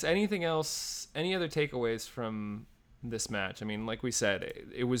 Guys, I guess any other takeaways from this match? I mean, like we said,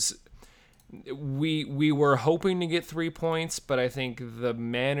 it was, we were hoping to get 3 points, but I think the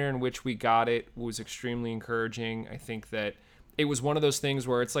manner in which we got it was extremely encouraging. I think that it was one of those things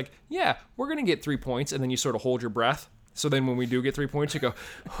where it's like, yeah, we're going to get 3 points, and then you sort of hold your breath. So then when we do get 3 points, you go,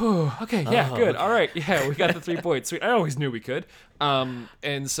 oh, okay, yeah, good. All right, yeah, we got the 3 points. Sweet. I always knew we could.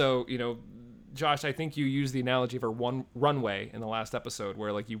 And so, Josh, I think you used the analogy of a runway in the last episode,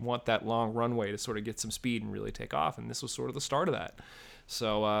 where like you want that long runway to sort of get some speed and really take off, and this was sort of the start of that.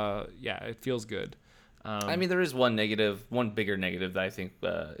 So it feels good. I mean, there is one bigger negative that I think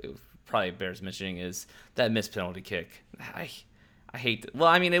it probably bears mentioning, is that missed penalty kick. I hate it. Well,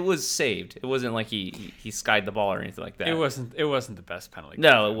 I mean, it was saved. It wasn't like he skied the ball or anything like that. It wasn't the best penalty kick.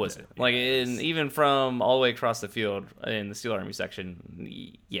 No, it wasn't. Even from all the way across the field in the Steel Army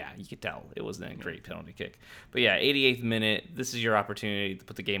section, yeah, you could tell it wasn't a great penalty kick. But yeah, 88th minute, this is your opportunity to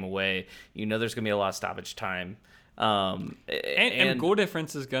put the game away. There's going to be a lot of stoppage time. And goal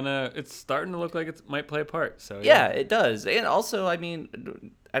difference is it's starting to look like it might play a part. So yeah, it does. And also, I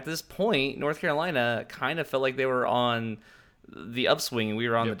mean, at this point, North Carolina kind of felt like they were on the upswing and we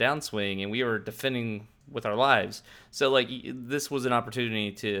were on the downswing, and we were defending with our lives. So like, this was an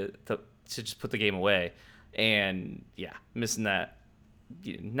opportunity to just put the game away. And yeah, missing that,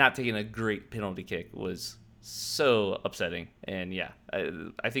 not taking a great penalty kick was so upsetting. And yeah,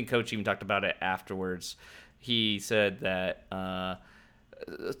 I think Coach even talked about it afterwards. He said that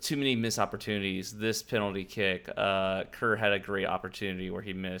too many missed opportunities. This penalty kick, Kerr had a great opportunity where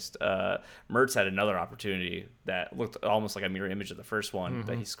he missed. Mertz had another opportunity that looked almost like a mirror image of the first one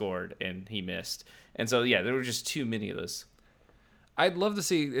that he scored, and he missed. And so, yeah, there were just too many of those. I'd love to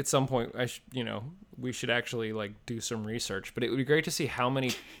see at some point. We should actually do some research, but it would be great to see how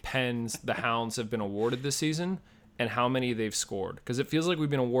many pens the Hounds have been awarded this season and how many they've scored, because it feels like we've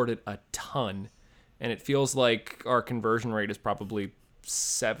been awarded a ton, and it feels like our conversion rate is probably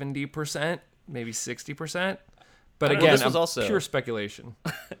 70%, maybe 60%. But again, this was also pure speculation.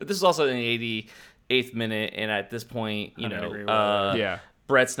 This is also in the 88th minute, and at this point,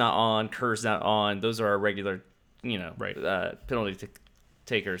 Brett's not on, Kerr's not on. Those are our regular, penalty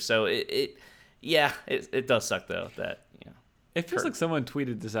takers. So it does suck though that It feels like someone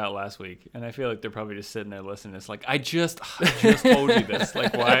tweeted this out last week, and I feel like they're probably just sitting there listening. It's like, I just told you this.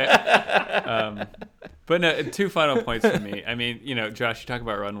 Like, why? But no, 2 final points for me. I mean, Josh, you talk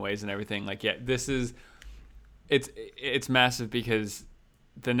about runways and everything. It's massive because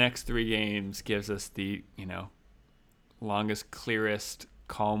the next 3 games gives us the, longest, clearest,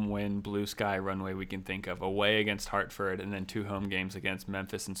 calm wind, blue sky runway we can think of. Away against Hartford, and then 2 home games against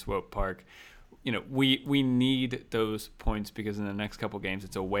Memphis and Swope Park. We need those points because in the next couple games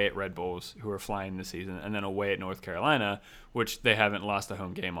it's away at Red Bulls, who are flying this season, and then away at North Carolina, which they haven't lost a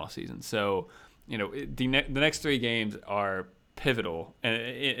home game all season. So, the next 3 games are pivotal, and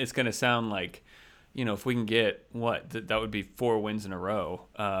it's going to sound like, if we can get that would be 4 wins in a row.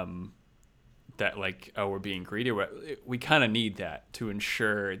 That we're being greedy. We kind of need that to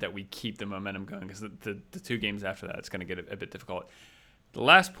ensure that we keep the momentum going, because the 2 games after that it's going to get a bit difficult. The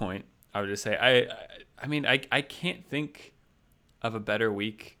last point I would just say, I can't think of a better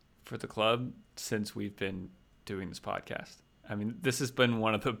week for the club since we've been doing this podcast. I mean, this has been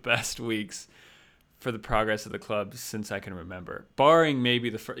one of the best weeks for the progress of the club since I can remember, barring maybe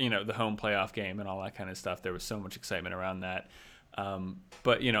the home playoff game and all that kind of stuff. There was so much excitement around that.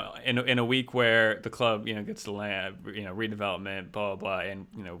 But in a week where the club gets to land, redevelopment, blah blah blah, and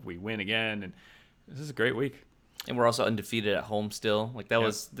we win again, and this is a great week. And we're also undefeated at home still.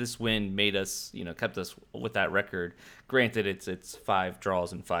 This win made us, kept us with that record. Granted, it's 5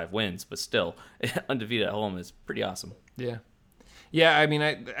 draws and 5 wins, but still, undefeated at home is pretty awesome. Yeah. Yeah, I mean,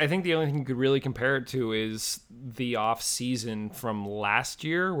 I think the only thing you could really compare it to is the off season from last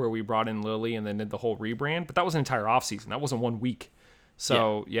year, where we brought in Lily and then did the whole rebrand. But that was an entire off season. That wasn't 1 week.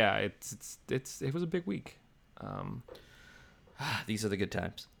 So yeah, it was a big week. These are the good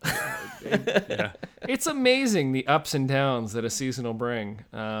times. Yeah. It's amazing the ups and downs that a season will bring.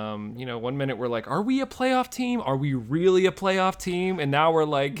 1 minute we're like, are we a playoff team? Are we really a playoff team? And now we're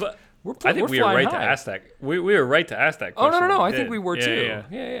like, I think we were right to ask that. We were right to ask that question. Oh no! I think we were too.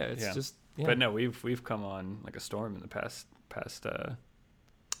 Yeah. It's just. Yeah. But no, we've come on like a storm in the past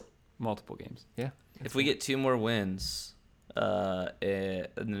multiple games. Yeah. If we get 2 more wins in the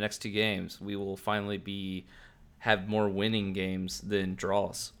next 2 games, we will finally have more winning games than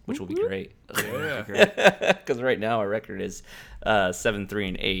draws, which will be great. Yeah. Because right now our record is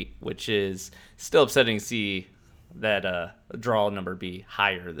 7-3-8, which is still upsetting to see that draw number be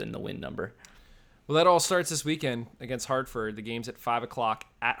higher than the win number. Well, that all starts this weekend against Hartford. The game's at 5 o'clock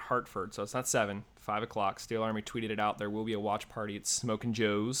at Hartford, so it's not 7, 5 o'clock. Steel Army tweeted it out. There will be a watch party at Smokin'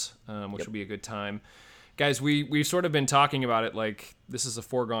 Joe's, which will be a good time. Guys, we've sort of been talking about it like this is a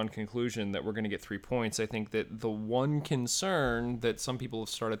foregone conclusion that we're going to get 3 points. I think that the one concern that some people have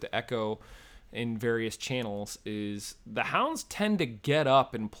started to echo in various channels is the Hounds tend to get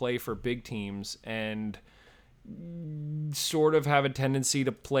up and play for big teams and sort of have a tendency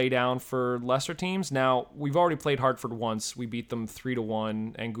to play down for lesser teams. Now, we've already played Hartford once. We beat them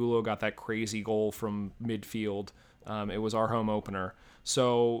 3-1. Angulo got that crazy goal from midfield. It was our home opener.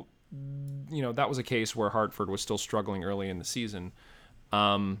 So, that was a case where Hartford was still struggling early in the season.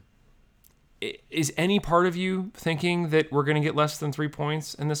 Is any part of you thinking that we're going to get less than 3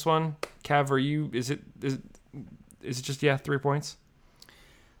 points in this one? Cav, are you? Is it just 3 points?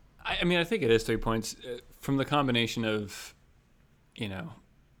 I mean, I think it is 3 points from the combination of,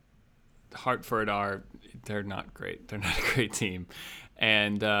 Hartford they're not great. They're not a great team,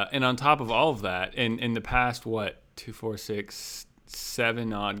 and on top of all of that, in the past 2, 4, 6,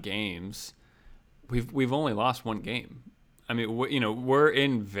 7 odd games, we've only lost 1 game. I mean, we're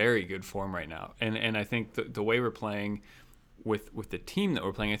in very good form right now, and I think the way we're playing with the team that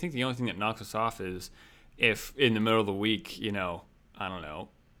we're playing, I think the only thing that knocks us off is if in the middle of the week, I don't know.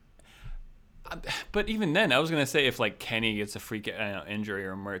 But even then, I was going to say if Kenny gets a freak injury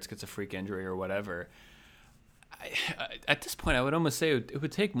or Mertz gets a freak injury or whatever, at this point I would almost say it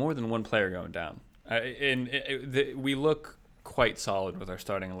would take more than one player going down. We look quite solid with our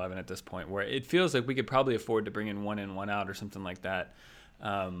starting 11 at this point, where it feels like we could probably afford to bring in one out or something like that.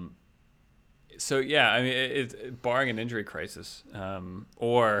 So yeah, I mean, it's barring an injury crisis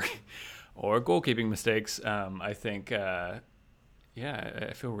or goalkeeping mistakes, I think I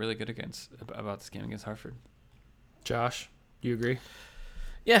feel really good about this game against Hartford. Josh, you agree?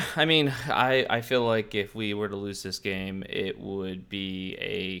 Yeah, I mean, I feel like if we were to lose this game, it would be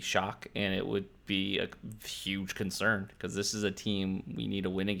a shock and it would be a huge concern because this is a team we need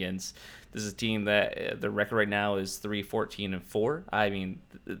to win against. This is a team that the record right now is 3-14-4. I mean,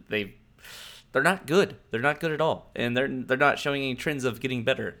 they're not good. They're not good at all, and they're not showing any trends of getting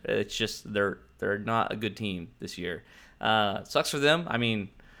better. It's just they're not a good team this year. Sucks for them. I mean,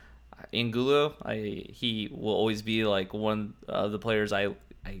 Angulo, he will always be like one of the players I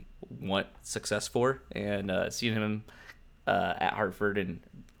want success for, and seeing him at Hartford and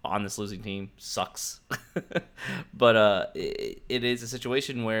on this losing team sucks. But it is a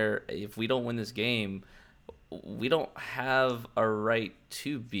situation where if we don't win this game, we don't have a right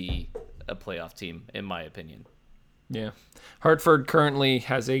to be a playoff team, in my opinion. Yeah. Hartford currently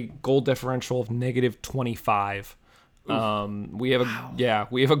has a goal differential of -25. We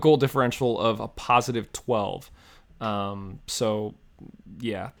have a goal differential of a +12. So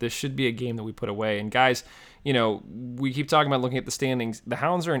yeah, this should be a game that we put away. And guys, we keep talking about looking at the standings. The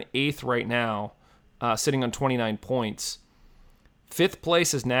Hounds are in 8th right now, sitting on 29 points. 5th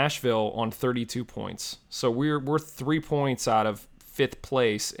place is Nashville on 32 points. So we're 3 points out of 5th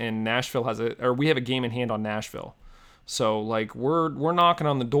place, and Nashville we have a game in hand on Nashville. So like we're knocking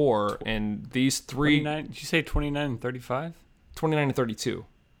on the door, and these three. 29, did you say 29 and 35? 29 and 32.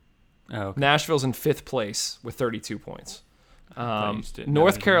 Oh, okay. Nashville's in 5th place with 32 points.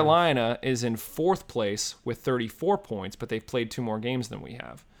 North Carolina is in 4th place with 34 points, but they've played 2 more games than we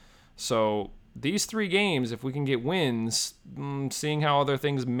have. So these 3 games, if we can get wins, seeing how other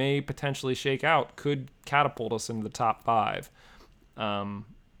things may potentially shake out, could catapult us into the top 5,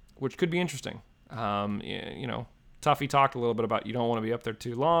 which could be interesting. Tuffy talked a little bit about you don't want to be up there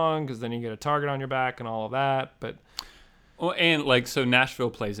too long because then you get a target on your back and all of that. But so Nashville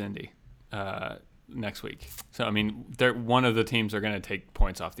plays Indy next week. So I mean, one of the teams are going to take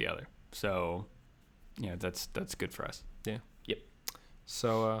points off the other. So yeah, that's good for us. Yeah. Yep.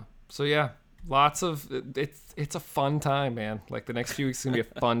 So yeah, lots of it's a fun time, man. Like the next few weeks is gonna be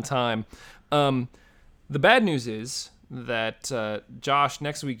a fun time. The bad news is that Josh,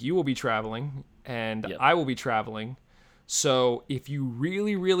 next week you will be traveling and Yep. I will be traveling. So if you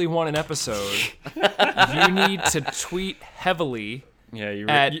really, really want an episode, you need to tweet heavily.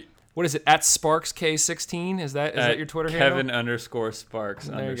 Yeah, what is it? At SparksK16? Is that your Twitter handle?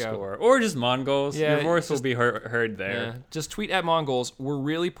 Kevin_Sparks_ or just Mongols. Yeah, your voice will be heard there. Yeah, just tweet at Mongols. We're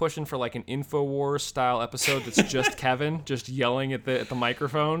really pushing for like an InfoWars style episode that's just Kevin just yelling at the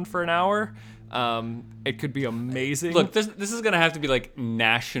microphone for an hour. It could be amazing. Look, this is gonna have to be like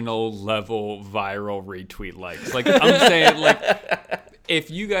national level viral retweet likes. Like I'm saying, like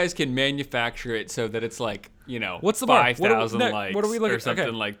if you guys can manufacture it so that it's like what's the bar? 5,000 likes what are we looking or something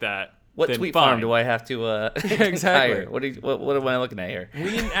okay. like that. What then tweet fine. farm do I have to Exactly. hire? What am I looking at here? We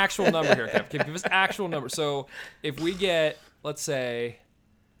need an actual number here, Kev. Give us actual number. So if we get, let's say,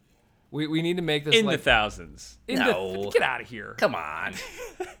 we need to make this in like the thousands. get out of here. Come on.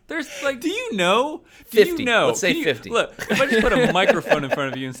 There's like, Do you know? 50. Let's say 50. Look, if I just put a microphone in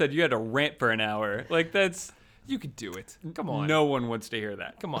front of you and said you had to rant for an hour, like that's you could do it. Come on. no one wants to hear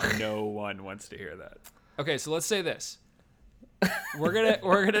that. Come on. No one wants to hear that. Okay, so let's say this. We're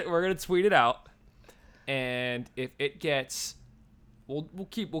gonna tweet it out, and if it gets, we'll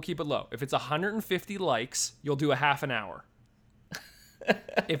keep it low. If it's 150 likes, you'll do a half an hour.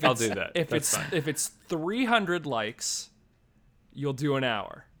 I'll do that. If That's fine. if it's 300 likes, you'll do an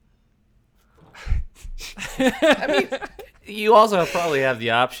hour. I mean, you also probably have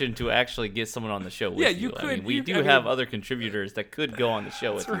the option to actually get someone on the show with Yeah, you. you I mean, could- we you- do I mean- have other contributors that could go on the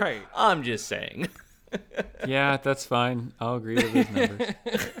show with That's you. right. I'm just saying. Yeah, that's fine. I'll agree to those numbers.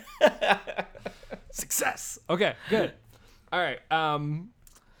 Success. Okay, good. All right,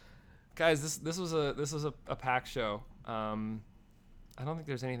 guys, this was a packed show. I don't think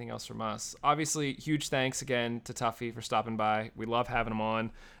there's anything else from us. Obviously, huge thanks again to Tuffy for stopping by. We love having him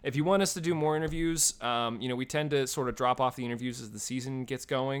on. If you want us to do more interviews, we tend to sort of drop off the interviews as the season gets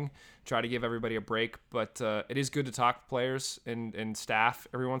going, try to give everybody a break. But it is good to talk to players and staff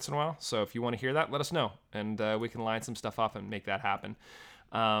every once in a while. So if you want to hear that, let us know, and we can line some stuff up and make that happen.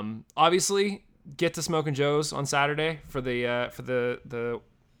 Obviously, get to Smokin' Joe's on Saturday for the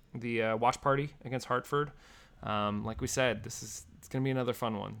watch party against Hartford. Like we said, it's gonna be another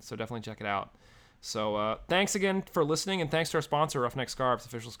fun one, so definitely check it out. So thanks again for listening, and thanks to our sponsor, Roughneck Scarves,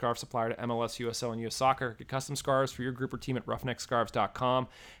 official scarf supplier to MLS, USL, and US Soccer. Get custom scarves for your group or team at roughneckscarves.com.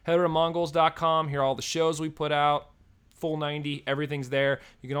 Head over to mongols.com. Hear all the shows we put out. Full 90, everything's there.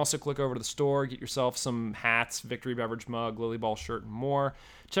 You can also click over to the store, get yourself some hats, Victory Beverage mug, Lily Ball shirt, and more.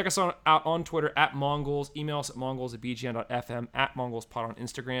 Check us out on Twitter at Mongols. Email us at mongols@bgn.fm, at MongolsPod on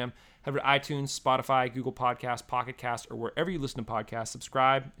Instagram. Head over to iTunes, Spotify, Google Podcasts, Pocket Cast, or wherever you listen to podcasts.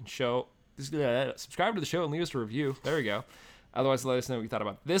 Subscribe to the show and leave us a review. There we go. Otherwise, let us know what you thought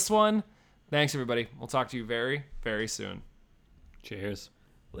about this one. Thanks, everybody. We'll talk to you very, very soon. Cheers.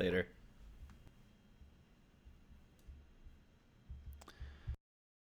 Later.